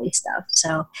sparkly stuff.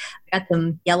 So I got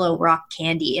them yellow rock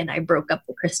candy and I broke up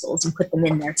the crystals and put them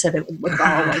in there so that it would look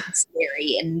all like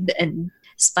scary and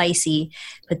spicy.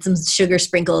 Put some sugar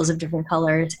sprinkles of different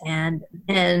colors, and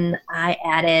then I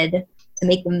added, to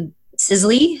make them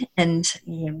sizzly and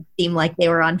seem like they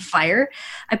were on fire,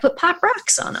 I put Pop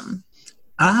Rocks on them.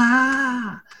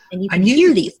 And you can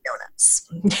hear these donuts.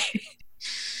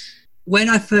 When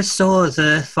I first saw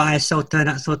the fire salt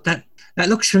donut, I thought that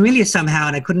looks familiar somehow,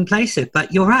 and I couldn't place it.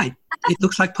 But you're right. It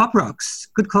looks like Pop Rocks.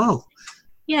 Good call.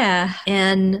 Yeah,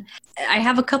 and I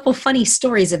have a couple funny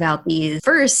stories about these.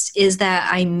 First is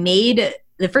that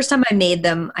the first time I made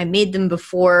them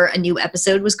before a new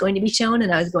episode was going to be shown,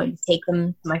 and I was going to take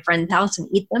them to my friend's house and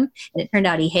eat them. And it turned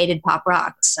out he hated Pop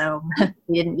Rocks, so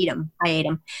he didn't eat them. I ate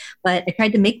them. But I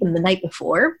tried to make them the night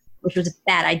before, which was a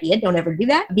bad idea. Don't ever do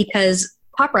that, because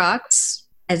Pop Rocks,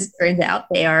 as it turns out,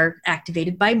 they are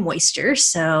activated by moisture,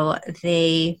 so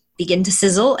they begin to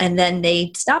sizzle, and then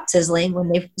they stop sizzling when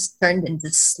they've just turned into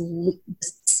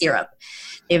syrup.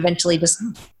 They eventually just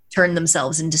turn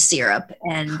themselves into syrup,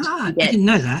 and I didn't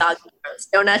know that. Soggy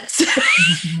donuts.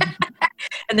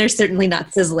 And they're certainly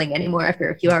not sizzling anymore after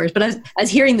a few hours, but I was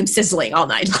hearing them sizzling all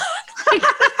night long.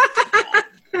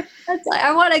 That's like,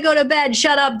 I want to go to bed,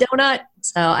 shut up, donut.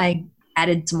 So I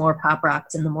added some more Pop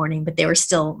Rocks in the morning, but they were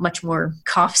still much more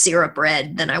cough syrup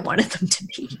red than I wanted them to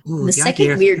be. Ooh, the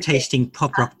second weird tasting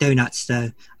Pop Rock donuts, though.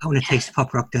 I want to taste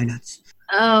Pop Rock donuts.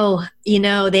 Oh,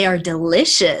 they are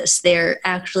delicious. They're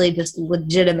actually just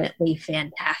legitimately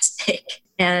fantastic.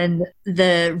 And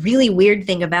the really weird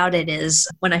thing about it is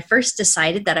when I first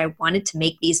decided that I wanted to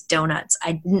make these donuts,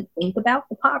 I didn't think about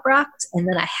the Pop Rocks. And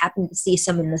then I happened to see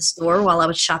some in the store while I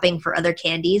was shopping for other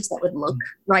candies that would look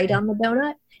right on the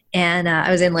donut. And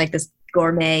I was in like this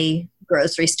gourmet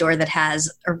grocery store that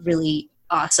has a really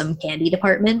awesome candy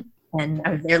department. And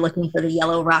I was there looking for the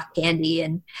yellow rock candy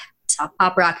and saw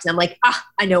Pop Rocks. And I'm like,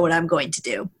 I know what I'm going to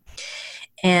do.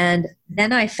 And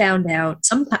then I found out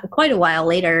quite a while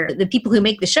later, the people who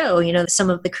make the show, some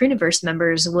of the Crewniverse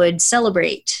members would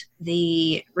celebrate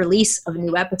the release of a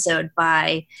new episode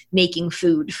by making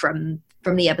food from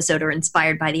the episode or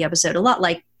inspired by the episode, a lot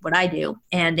like what I do,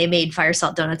 and they made fire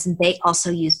salt donuts, and they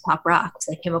also used Pop Rocks.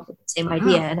 They came up with the same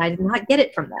idea, and I did not get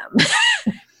it from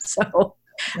them. So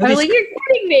I was like, "You're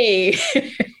kidding me!"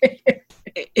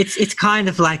 It's kind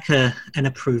of like an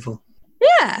approval.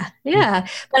 Yeah.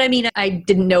 But I mean, I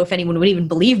didn't know if anyone would even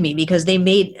believe me because they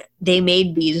made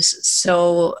these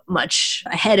so much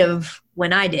ahead of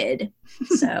when I did.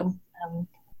 So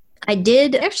I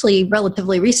did actually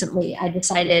relatively recently. I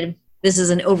decided this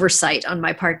is an oversight on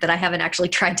my part that I haven't actually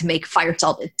tried to make fire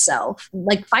salt itself.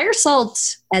 Like, fire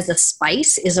salt as a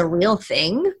spice is a real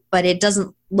thing, but it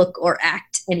doesn't look or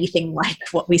act anything like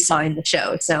what we saw in the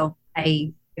show. So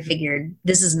I figured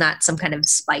this is not some kind of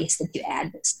spice that you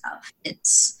add to stuff.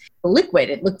 It's a liquid.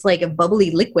 It looks like a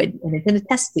bubbly liquid, and it's in a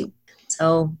test tube.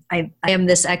 So I am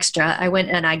this extra. I went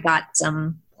and I got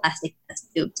some plastic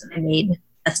test tubes, and I made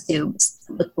test tubes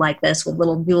that looked like this with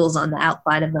little jewels on the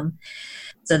outside of them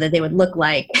so that they would look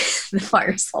like the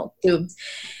fire salt tubes.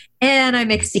 And I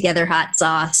mixed together hot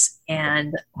sauce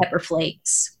and pepper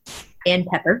flakes and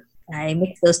pepper. I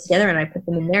mixed those together and I put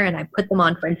them in there and I put them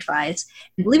on French fries.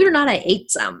 And believe it or not, I ate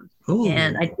some. Ooh.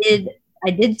 And I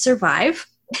did survive.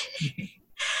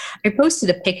 I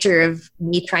posted a picture of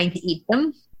me trying to eat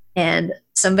them, and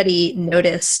somebody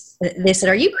noticed. They said,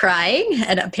 "Are you crying?"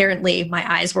 And apparently my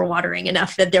eyes were watering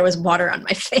enough that there was water on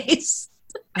my face.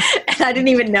 And I didn't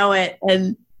even know it.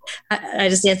 And I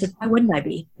just answered, "Why wouldn't I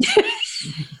be?"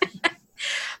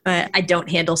 But I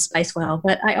don't handle spice well.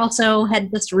 But I also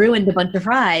had just ruined a bunch of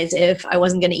fries if I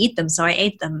wasn't going to eat them, so I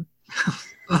ate them.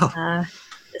 Oh.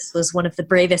 This was one of the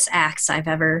bravest acts I've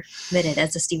ever committed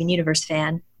as a Steven Universe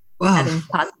fan, having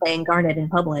cosplaying Garnet in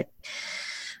public.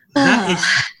 That is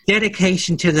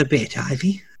dedication to the bit,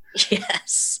 Ivy.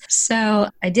 Yes. So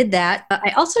I did that.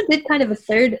 I also did kind of a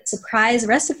third surprise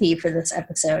recipe for this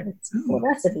episode. It's full of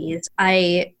recipes.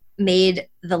 I made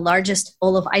the largest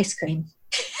bowl of ice cream.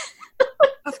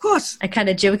 Of course. I kind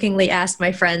of jokingly asked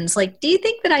my friends, like, do you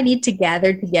think that I need to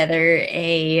gather together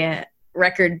a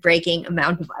record-breaking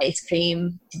amount of ice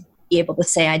cream to be able to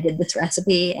say I did this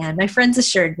recipe? And my friends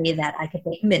assured me that I could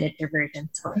make a miniature version.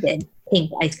 So I did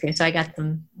pink ice cream. So I got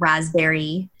some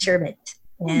raspberry sherbet.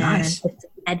 And nice. Put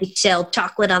some magic shell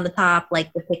chocolate on the top,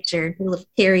 like the picture. A little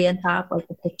cherry on top, like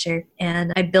the picture.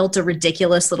 And I built a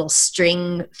ridiculous little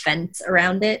string fence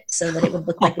around it so that it would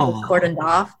look like it was cordoned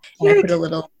off. And I put a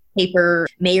little paper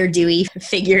Mayor Dewey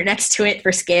figure next to it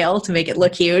for scale to make it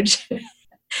look huge.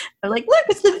 I'm like, look,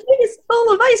 it's the biggest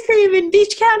bowl of ice cream in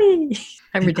Beach County.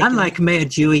 I'm ridiculous. Unlike Mayor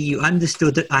Dewey, you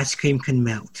understood that ice cream can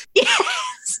melt.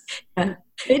 Yes!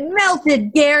 It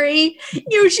melted, Gary.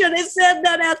 You should have said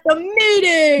that at the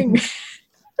meeting.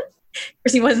 Of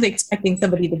course, he wasn't expecting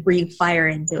somebody to breathe fire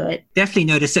into it. Definitely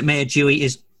noticed that Mayor Dewey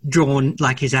is drawn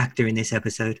like his actor in this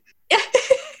episode.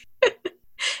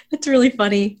 It's really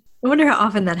funny. I wonder how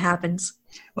often that happens.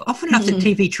 Well, often enough, the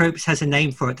TV Tropes has a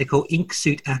name for it. They call ink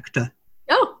suit actor.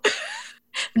 Oh,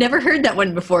 never heard that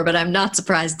one before, but I'm not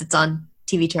surprised it's on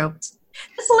TV Tropes.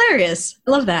 That's hilarious.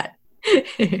 I love that.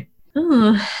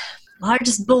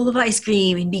 Largest bowl of ice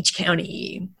cream in Beach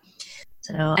County.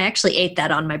 So I actually ate that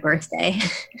on my birthday.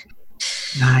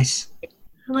 Nice.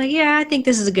 I'm like, yeah, I think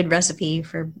this is a good recipe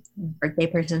for a birthday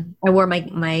person. I wore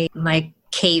my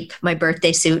cape, my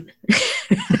birthday suit.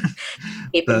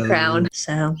 Cape and crown.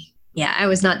 So yeah, I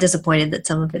was not disappointed that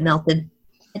some of it melted.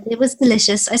 It was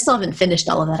delicious. I still haven't finished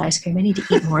all of that ice cream. I need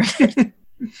to eat more of it.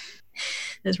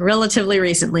 It's relatively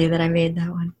recently that I made that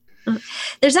one.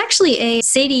 There's actually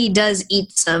Sadie does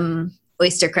eat some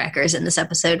oyster crackers in this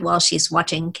episode while she's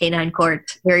watching Canine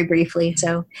Court very briefly.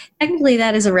 So technically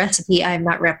that is a recipe I have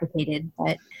not replicated,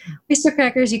 but oyster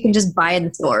crackers you can just buy in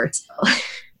the store. So.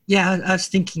 Yeah, I was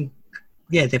thinking,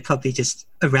 yeah, they're probably just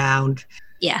around.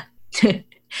 Yeah.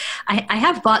 I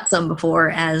have bought some before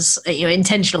as,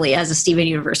 intentionally as a Steven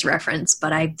Universe reference,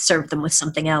 but I served them with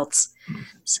something else.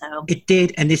 So it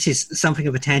did, and this is something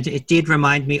of a tangent, it did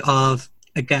remind me of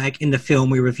a gag in the film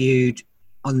we reviewed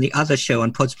on the other show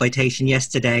on Podsploitation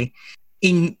yesterday,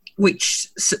 in which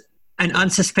an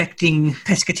unsuspecting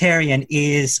pescatarian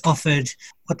is offered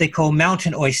what they call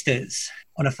mountain oysters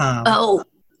on a farm. Oh,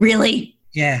 really?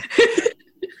 Yeah.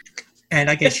 And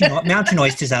I guess you know what mountain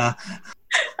oysters are.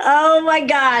 Oh my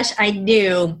gosh, I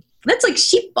do. That's like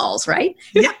sheep balls, right?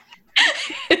 Yeah.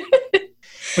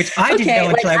 Which I didn't know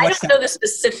until I watched that. I don't know the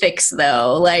specifics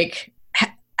though. Like,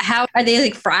 how are they,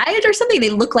 like fried or something? They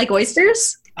look like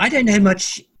oysters? I don't know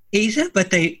much either,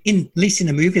 but at least in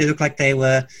the movie, they look like they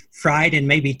were fried and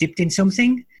maybe dipped in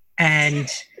something. And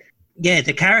yeah,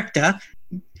 the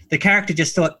character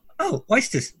just thought, oh,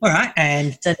 oysters, all right.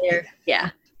 And so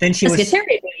Then she was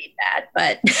Pescatarian would eat that,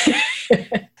 but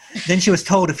then she was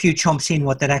told a few chomps in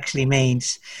what that actually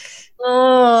means.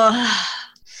 oh,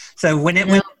 So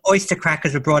when oyster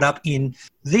crackers were brought up in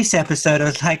this episode, I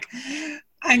was like,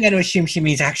 I'm going to assume she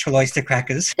means actual oyster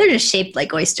crackers. they're just shaped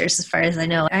like oysters, as far as I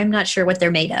know. I'm not sure what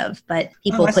they're made of, but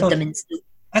people I put thought- them in soup.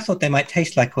 I thought they might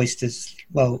taste like oysters,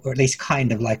 well, or at least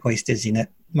kind of like oysters in it,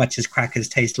 much as crackers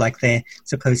taste like their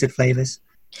supposed flavors.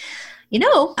 You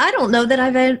know, I don't know that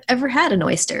I've ever had an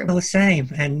oyster. Well, same.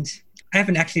 And I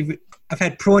haven't actually, I've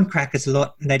had prawn crackers a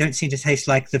lot, and they don't seem to taste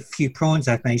like the few prawns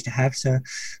I've managed to have. So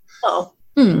Oh,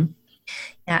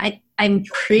 yeah, I'm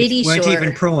pretty it weren't sure.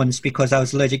 even prawns because I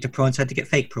was allergic to prawns. So I had to get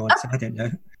fake prawns. So I don't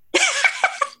know.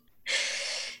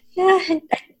 Yeah,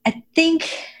 I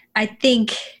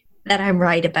think that I'm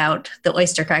right about the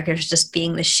oyster crackers just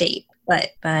being the shape,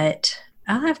 but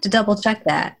I'll have to double check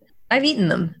that. I've eaten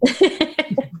them.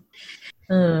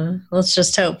 Let's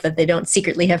just hope that they don't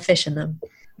secretly have fish in them.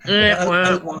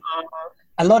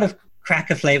 A lot of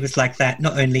cracker flavors like that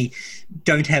not only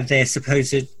don't have their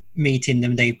supposed meat in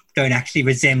them, they don't actually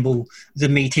resemble the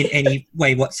meat in any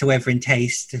way whatsoever in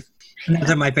taste.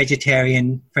 Another of my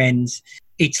vegetarian friends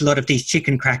eats a lot of these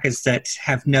chicken crackers that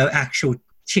have no actual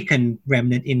chicken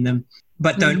remnant in them,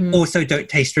 but don't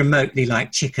taste remotely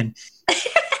like chicken.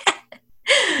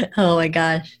 Oh my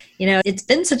gosh. You know, it's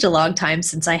been such a long time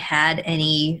since I had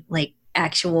any like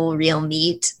actual real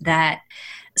meat that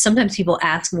sometimes people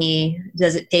ask me,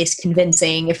 does it taste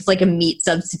convincing if it's like a meat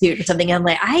substitute or something? I'm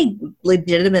like, I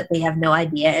legitimately have no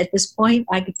idea at this point.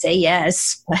 I could say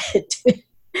yes, but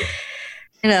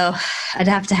you know, I'd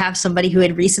have to have somebody who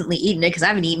had recently eaten it because I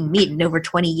haven't eaten meat in over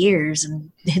 20 years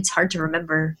and it's hard to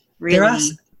remember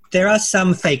really. There are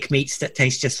some fake meats that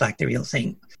taste just like the real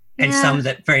thing and some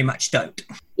that very much don't.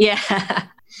 Yeah.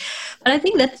 But I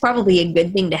think that's probably a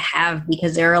good thing to have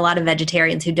because there are a lot of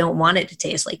vegetarians who don't want it to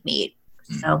taste like meat.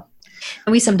 So,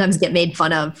 and we sometimes get made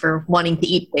fun of for wanting to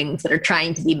eat things that are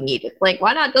trying to be meat. It's like,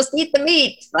 why not just eat the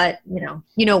meat? But,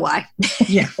 you know why.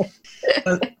 Yeah.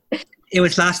 Well, it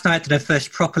was last night that I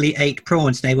first properly ate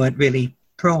prawns. They weren't really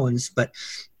prawns, but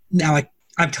now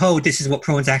I'm told this is what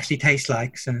prawns actually taste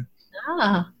like. So,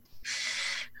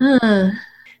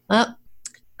 Well,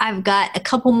 I've got a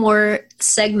couple more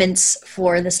segments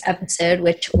for this episode,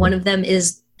 which one of them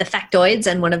is the factoids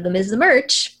and one of them is the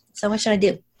merch. So what should I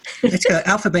do? let's go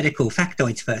alphabetical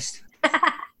factoids first.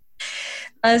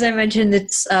 As I mentioned,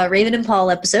 it's a Raven and Paul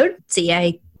episode. See,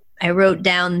 I wrote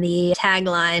down the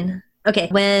tagline. Okay,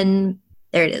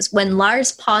 there it is. When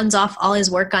Lars pawns off all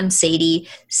his work on Sadie,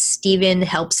 Steven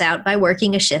helps out by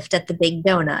working a shift at the Big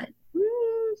Donut.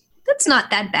 That's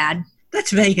not that bad.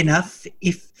 That's vague enough.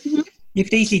 If you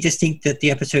could easily just think that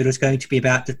the episode was going to be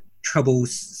about the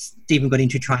troubles Steven got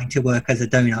into trying to work as a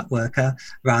donut worker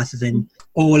rather than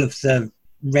all of the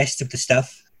rest of the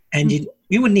stuff. And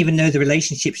you wouldn't even know the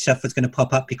relationship stuff was going to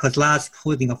pop up because Lars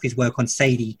pulling off his work on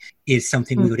Sadie is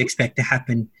something we would expect to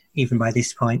happen even by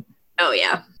this point. Oh,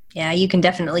 yeah. Yeah, you can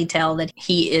definitely tell that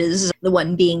he is the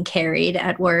one being carried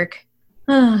at work.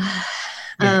 Even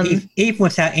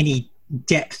without any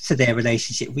depth to their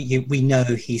relationship, we know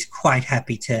he's quite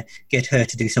happy to get her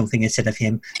to do something instead of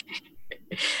him.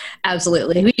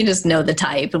 Absolutely. We can just know the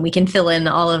type and we can fill in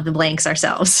all of the blanks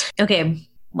ourselves. Okay.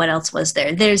 What else was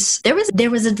there? There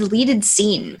was a deleted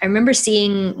scene. I remember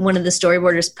seeing one of the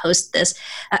storyboarders post this.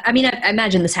 I mean, I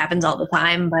imagine this happens all the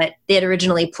time, but they had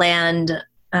originally planned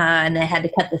and they had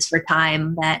to cut this for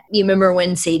time. That you remember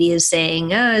when Sadie is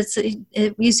saying,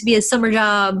 it used to be a summer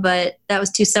job, but that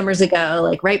was 2 summers ago.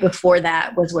 Like right before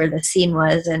that was where the scene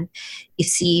was. And you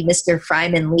see Mr.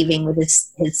 Fryman leaving with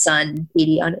his son,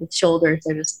 Petey, on his shoulders.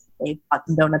 They bought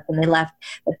some donuts and they left.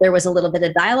 But there was a little bit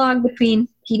of dialogue between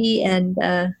Petey and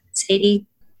Sadie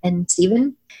and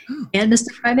Steven and Mr.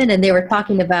 Fryman. And they were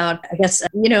talking about, I guess,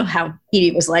 you know, how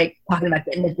Petey was like talking about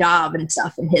getting a job and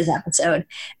stuff in his episode.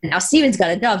 And now Steven's got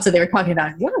a job. So they were talking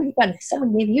about,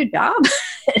 someone gave you a job.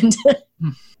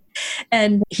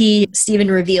 And Steven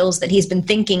reveals that he's been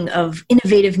thinking of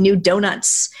innovative new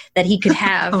donuts that he could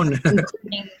have,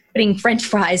 including putting French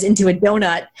fries into a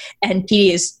donut. And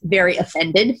Petey is very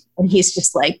offended. And he's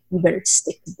just like, you better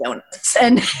stick to donuts.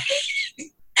 And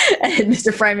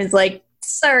Mr. Fryman's like,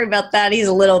 sorry about that. He's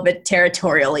a little bit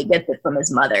territorial. He gets it from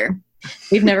his mother.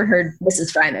 We've never heard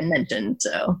Mrs. Fryman mentioned.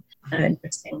 So kind of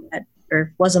interesting that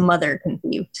there was a mother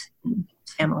conceived in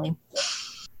his family.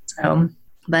 So,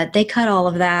 but they cut all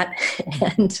of that.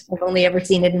 And I've only ever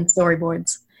seen it in storyboards.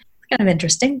 It's kind of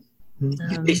interesting.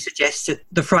 They suggest that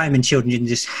the Fryman children didn't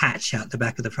just hatch out the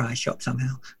back of the fry shop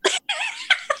somehow.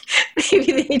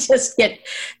 Maybe they just get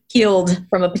peeled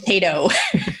from a potato.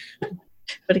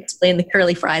 would explain the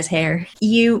curly fries hair.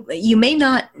 You may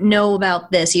not know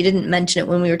about this. You didn't mention it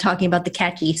when we were talking about the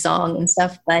catchy song and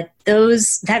stuff, but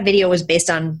that video was based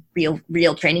on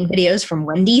real training videos from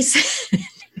Wendy's.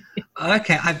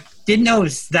 Okay, I didn't know it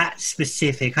was that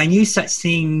specific. I knew such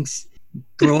things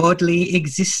broadly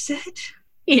existed.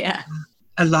 Yeah.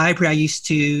 A library I used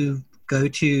to go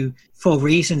to, for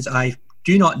reasons I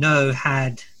do not know,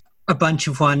 had a bunch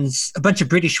of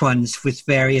British ones with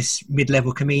various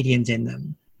mid-level comedians in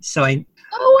them. So I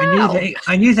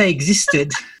knew they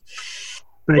existed,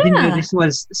 but I didn't know this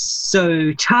was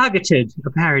so targeted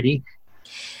a parody.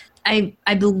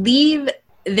 I believe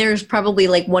there's probably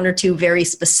like one or two very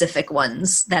specific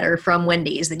ones that are from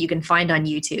Wendy's that you can find on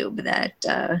YouTube that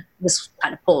this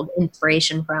kind of pulled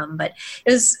inspiration from. But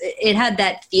it had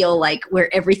that feel like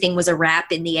where everything was a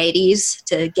rap in the 80s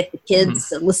to get the kids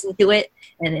to listen to it.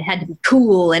 And it had to be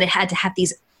cool, and it had to have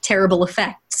these terrible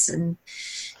effects and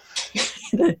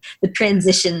the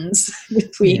transitions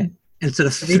between. Yeah. And sort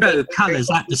of throw colours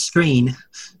at the screen.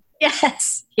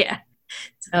 Yes, yeah.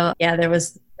 So yeah, there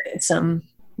was some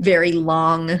very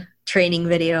long training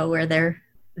video where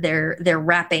they're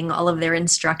wrapping all of their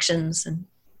instructions and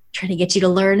trying to get you to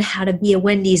learn how to be a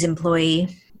Wendy's employee.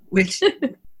 Which,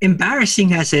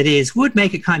 embarrassing as it is, would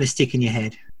make it kind of stick in your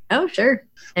head. Oh, sure.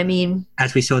 I mean,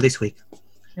 as we saw this week.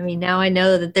 Now I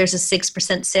know that there's a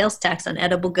 6% sales tax on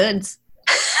edible goods.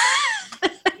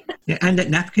 Yeah, and that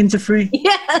napkins are free.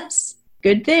 Yes.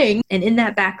 Good thing. And in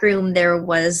that back room, there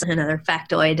was another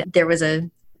factoid. There was a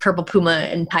Purple Puma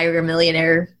and Tiger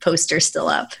Millionaire poster still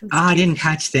up. I didn't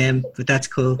catch them, but that's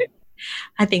cool.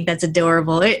 I think that's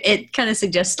adorable. It kind of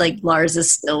suggests like Lars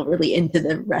is still really into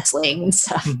the wrestling and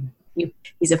stuff.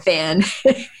 He's a fan.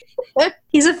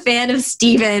 He's a fan of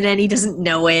Steven and he doesn't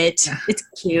know it. Yeah. It's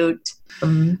cute.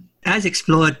 As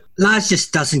explored, Lars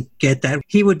just doesn't get that.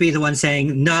 He would be the one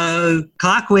saying, no,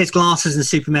 Clark wears glasses and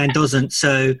Superman doesn't,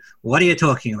 so what are you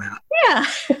talking about? Yeah.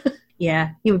 Yeah,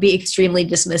 he would be extremely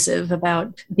dismissive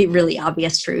about the really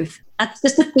obvious truth. That's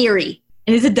just a theory,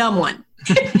 and it's a dumb one.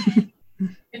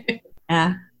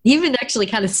 Yeah. He even actually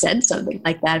kind of said something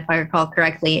like that, if I recall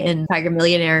correctly, in Tiger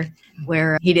Millionaire,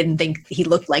 where he didn't think he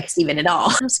looked like Steven at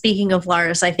all. Speaking of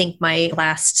Lars, I think my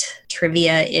last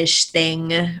trivia-ish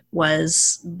thing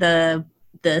was the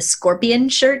scorpion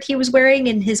shirt he was wearing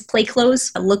in his play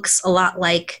clothes. It looks a lot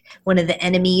like one of the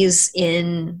enemies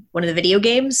in one of the video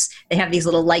games. They have these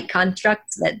little light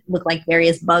constructs that look like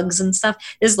various bugs and stuff.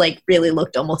 This really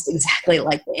looked almost exactly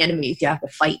like the enemies you have to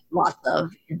fight lots of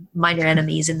minor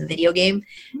enemies in the video game.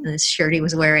 And this shirt he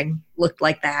was wearing looked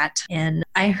like that. And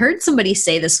I heard somebody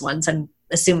say this once, I'm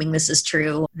assuming this is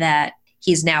true, that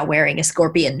he's now wearing a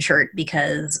scorpion shirt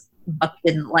because Buck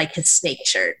didn't like his snake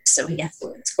shirt. So he has to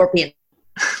wear a scorpion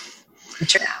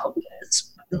shirt now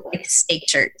because he doesn't like his snake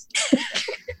shirt.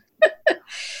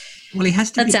 Well, he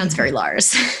has to. That sounds very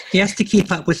Lars. He has to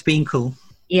keep up with being cool.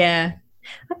 Yeah.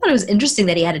 I thought it was interesting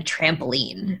that he had a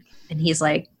trampoline and he's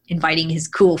like inviting his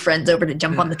cool friends over to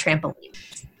jump on the trampoline.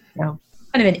 Kind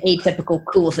of an atypical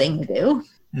cool thing to do.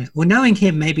 Yeah. Well, knowing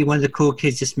him, maybe one of the cool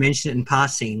kids just mentioned it in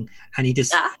passing and he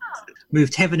just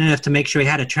moved heaven and earth to make sure he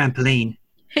had a trampoline.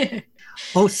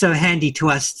 Also handy to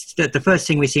us that the first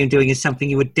thing we see him doing is something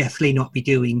you would definitely not be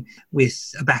doing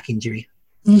with a back injury.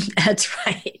 That's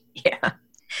right. Yeah.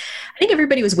 I think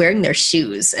everybody was wearing their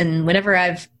shoes, and whenever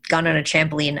I've gone on a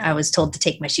trampoline, I was told to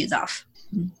take my shoes off.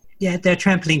 Yeah, there are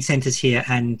trampoline centers here,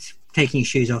 and taking your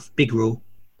shoes off, big rule.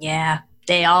 Yeah,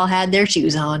 they all had their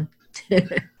shoes on.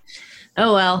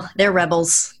 Oh well, they're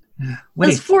rebels.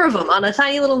 There's 4 of them on a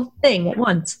tiny little thing at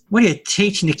once. What are you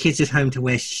teaching the kids at home to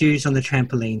wear shoes on the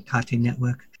trampoline, Cartoon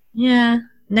Network? Yeah.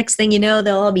 Next thing you know,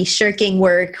 they'll all be shirking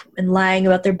work and lying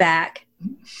about their back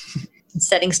and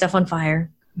setting stuff on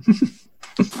fire.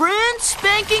 Brand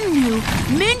spanking new,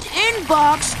 mint in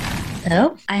box.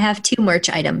 Oh, I have 2 merch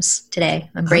items today.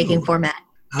 I'm breaking format.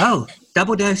 Oh,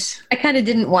 double dose. I kind of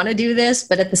didn't want to do this,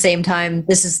 but at the same time,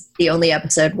 this is the only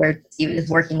episode where Steven is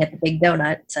working at the Big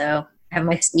Donut, so I have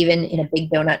my Steven in a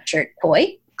Big Donut shirt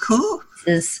toy. Cool.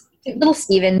 This is little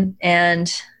Steven,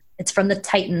 and it's from the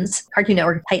Titans, Cartoon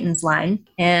Network Titans line,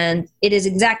 and it is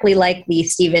exactly like the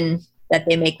Steven that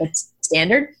they make with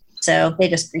standard, so they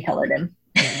just recolored him.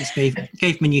 Yeah, just gave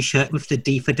him a new shirt with the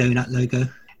D for Donut logo.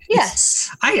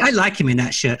 Yes. I like him in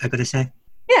that shirt, I gotta say.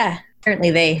 Yeah.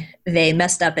 Apparently they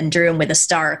messed up and drew him with a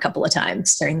star a couple of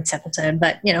times during this episode,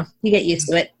 but you get used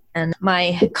to it. And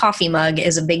my coffee mug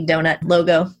is a Big Donut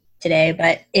logo today,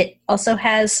 but it also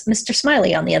has Mr.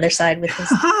 Smiley on the other side with his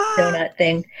donut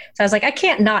thing. So I was like, I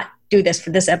can't not do this for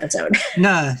this episode.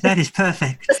 No, that is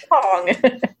perfect. The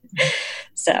song.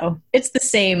 So it's the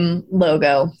same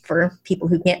logo for people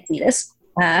who can't see this.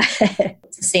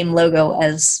 It's the same logo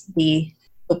as the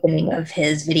opening of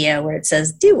his video where it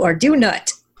says "Do or Do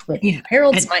Not" with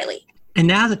Harold Smiley. And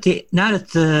now that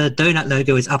the donut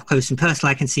logo is up close and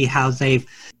personal, I can see how they've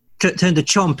turned the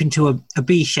chomp into a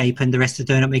B shape, and the rest of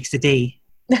the donut makes the D.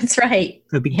 That's right.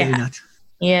 For a big donut.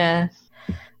 Yeah.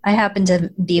 I happen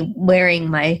to be wearing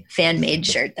my fan-made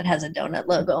shirt that has a donut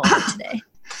logo on it today.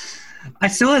 I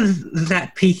saw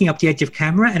that peeking up the edge of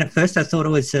camera, and at first I thought it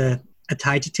was a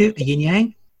taijutsu, a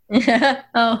yin-yang.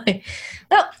 Oh,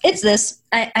 well, it's this.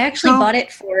 I actually bought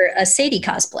it for a Sadie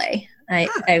cosplay.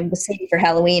 I was Sadie for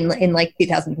Halloween in like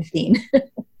 2015.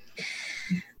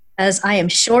 As I am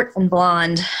short and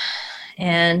blonde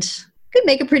and could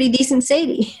make a pretty decent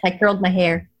Sadie. I curled my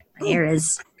hair. My hair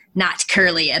is not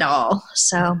curly at all,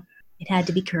 so it had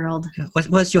to be curled.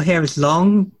 Was your hair as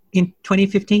long in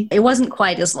 2015? It wasn't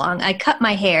quite as long. I cut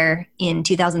my hair in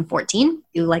 2014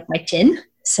 to like my chin,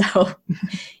 so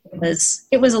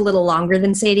it was a little longer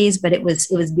than Sadie's, but it was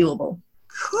doable.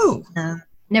 Cool.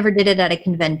 Never did it at a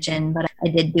convention, but I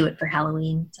did do it for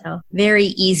Halloween. So very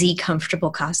easy,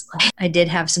 comfortable cosplay. I did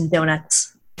have some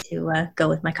donuts to go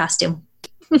with my costume.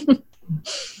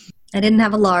 I didn't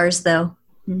have a Lars though.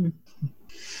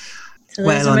 So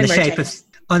well, on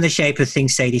the shape of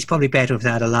things, Sadie's probably better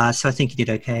without a Lars, so I think you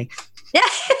did okay. Yeah.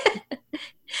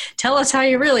 Tell us how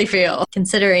you really feel.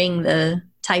 Considering the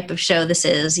type of show this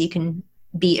is, you can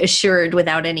be assured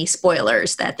without any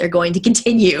spoilers that they're going to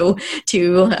continue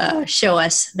to show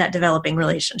us that developing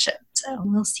relationship. So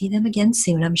we'll see them again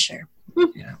soon, I'm sure.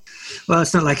 Yeah. Well,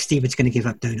 it's not like Steven's going to give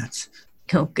up donuts.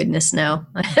 Oh, goodness, no.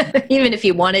 Even if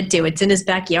he wanted to, it's in his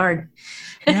backyard.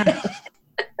 Yeah.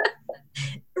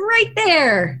 Right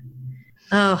there.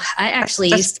 Oh, I actually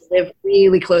used to live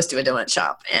really close to a donut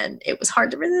shop, and it was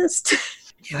hard to resist.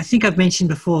 Yeah, I think I've mentioned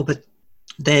before, but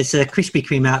there's a Krispy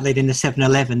Kreme outlet in the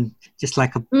 7-Eleven, just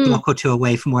like a block or two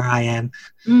away from where I am.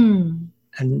 And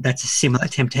that's a similar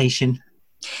temptation.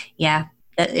 Yeah,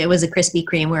 it was a Krispy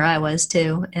Kreme where I was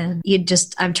too. And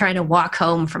I'm trying to walk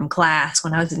home from class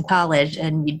when I was in college,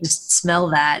 and you just smell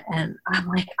that. And I'm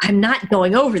like, I'm not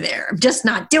going over there. I'm just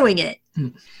not doing it.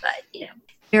 But,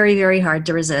 very, very hard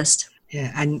to resist.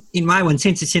 Yeah, and in my one,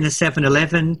 since it's in a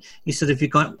 7-Eleven, you've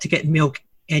got to get milk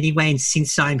anyway, and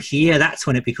since I'm here, that's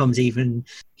when it becomes even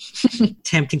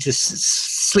tempting to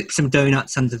slip some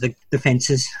donuts under the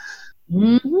fences.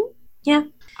 Mm-hmm. Yeah.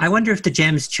 I wonder if the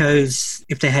Gems chose,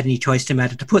 if they had any choice to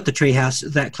matter, to put the treehouse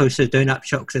that close to the donut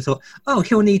shop, because they thought, oh,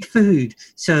 he'll need food,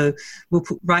 so we'll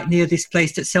put right near this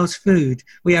place that sells food.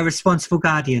 We are responsible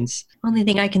guardians. Only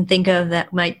thing I can think of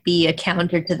that might be a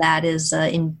counter to that is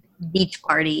in Beach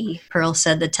Party, Pearl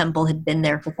said the temple had been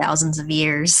there for thousands of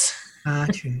years.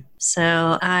 True.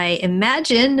 So I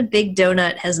imagine Big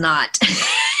Donut has not.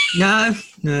 No.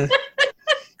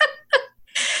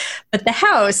 But the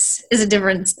house is a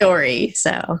different story.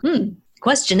 So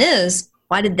question is,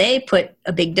 why did they put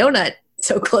a Big Donut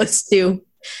so close to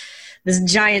this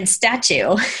giant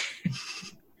statue?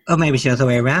 Or maybe it's the other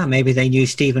way around. Maybe they knew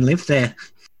Stephen lived there.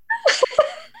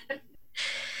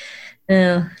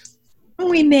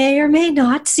 We may or may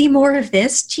not see more of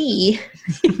this. Gee.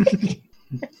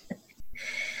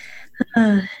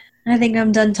 I think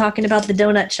I'm done talking about the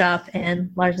donut shop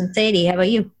and Lars and Sadie. How about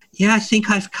you? Yeah, I think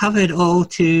I've covered all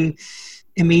to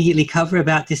immediately cover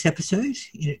about this episode.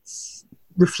 It's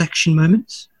reflection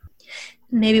moments.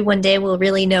 Maybe one day we'll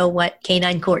really know what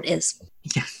Canine Court is.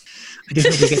 Yeah, I just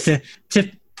hope we get to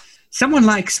someone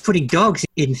likes putting dogs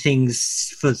in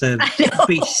things for the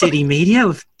Beach City media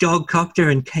with Dog Copter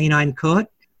and Canine Court.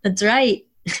 That's right.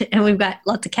 And we've got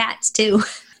lots of cats too.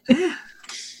 Yeah.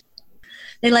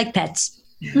 They like pets.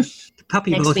 Yeah. The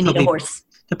puppy bowl need a horse.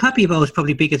 The Puppy Bowl is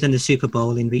probably bigger than the Super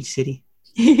Bowl in Beach City.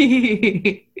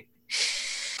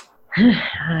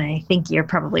 I think you're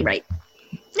probably right.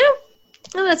 No,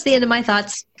 well, that's the end of my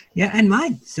thoughts. Yeah, and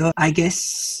mine. So I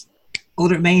guess all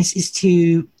that remains is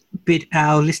to bid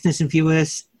our listeners and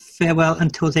viewers farewell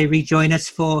until they rejoin us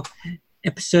for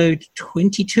episode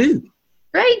 22.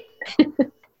 Right.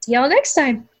 See y'all next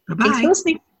time. Bye-bye. Thanks for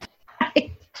listening.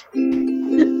 Bye.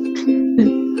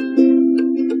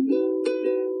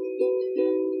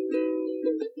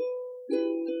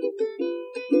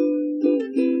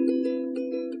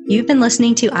 You've been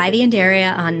listening to Ivy and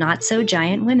Daria on Not So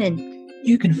Giant Women.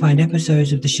 You can find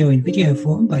episodes of the show in video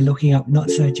form by looking up Not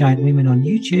So Giant Women on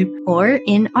YouTube. Or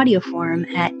in audio form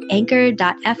at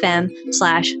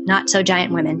anchor.fm/Not So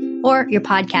Giant Women or your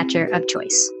podcatcher of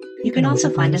choice. You can also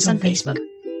find us on Facebook.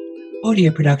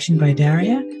 Audio production by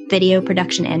Daria. Video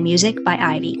production and music by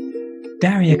Ivy.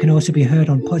 Daria can also be heard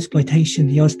on Podsploitation,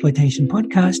 the Ozploitation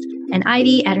podcast. And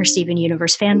Ivy at her Steven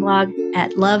Universe fan blog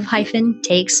at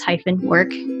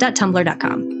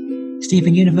love-takes-work.tumblr.com.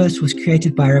 Steven Universe was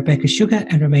created by Rebecca Sugar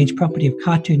and remains property of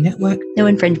Cartoon Network. No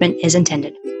infringement is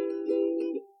intended.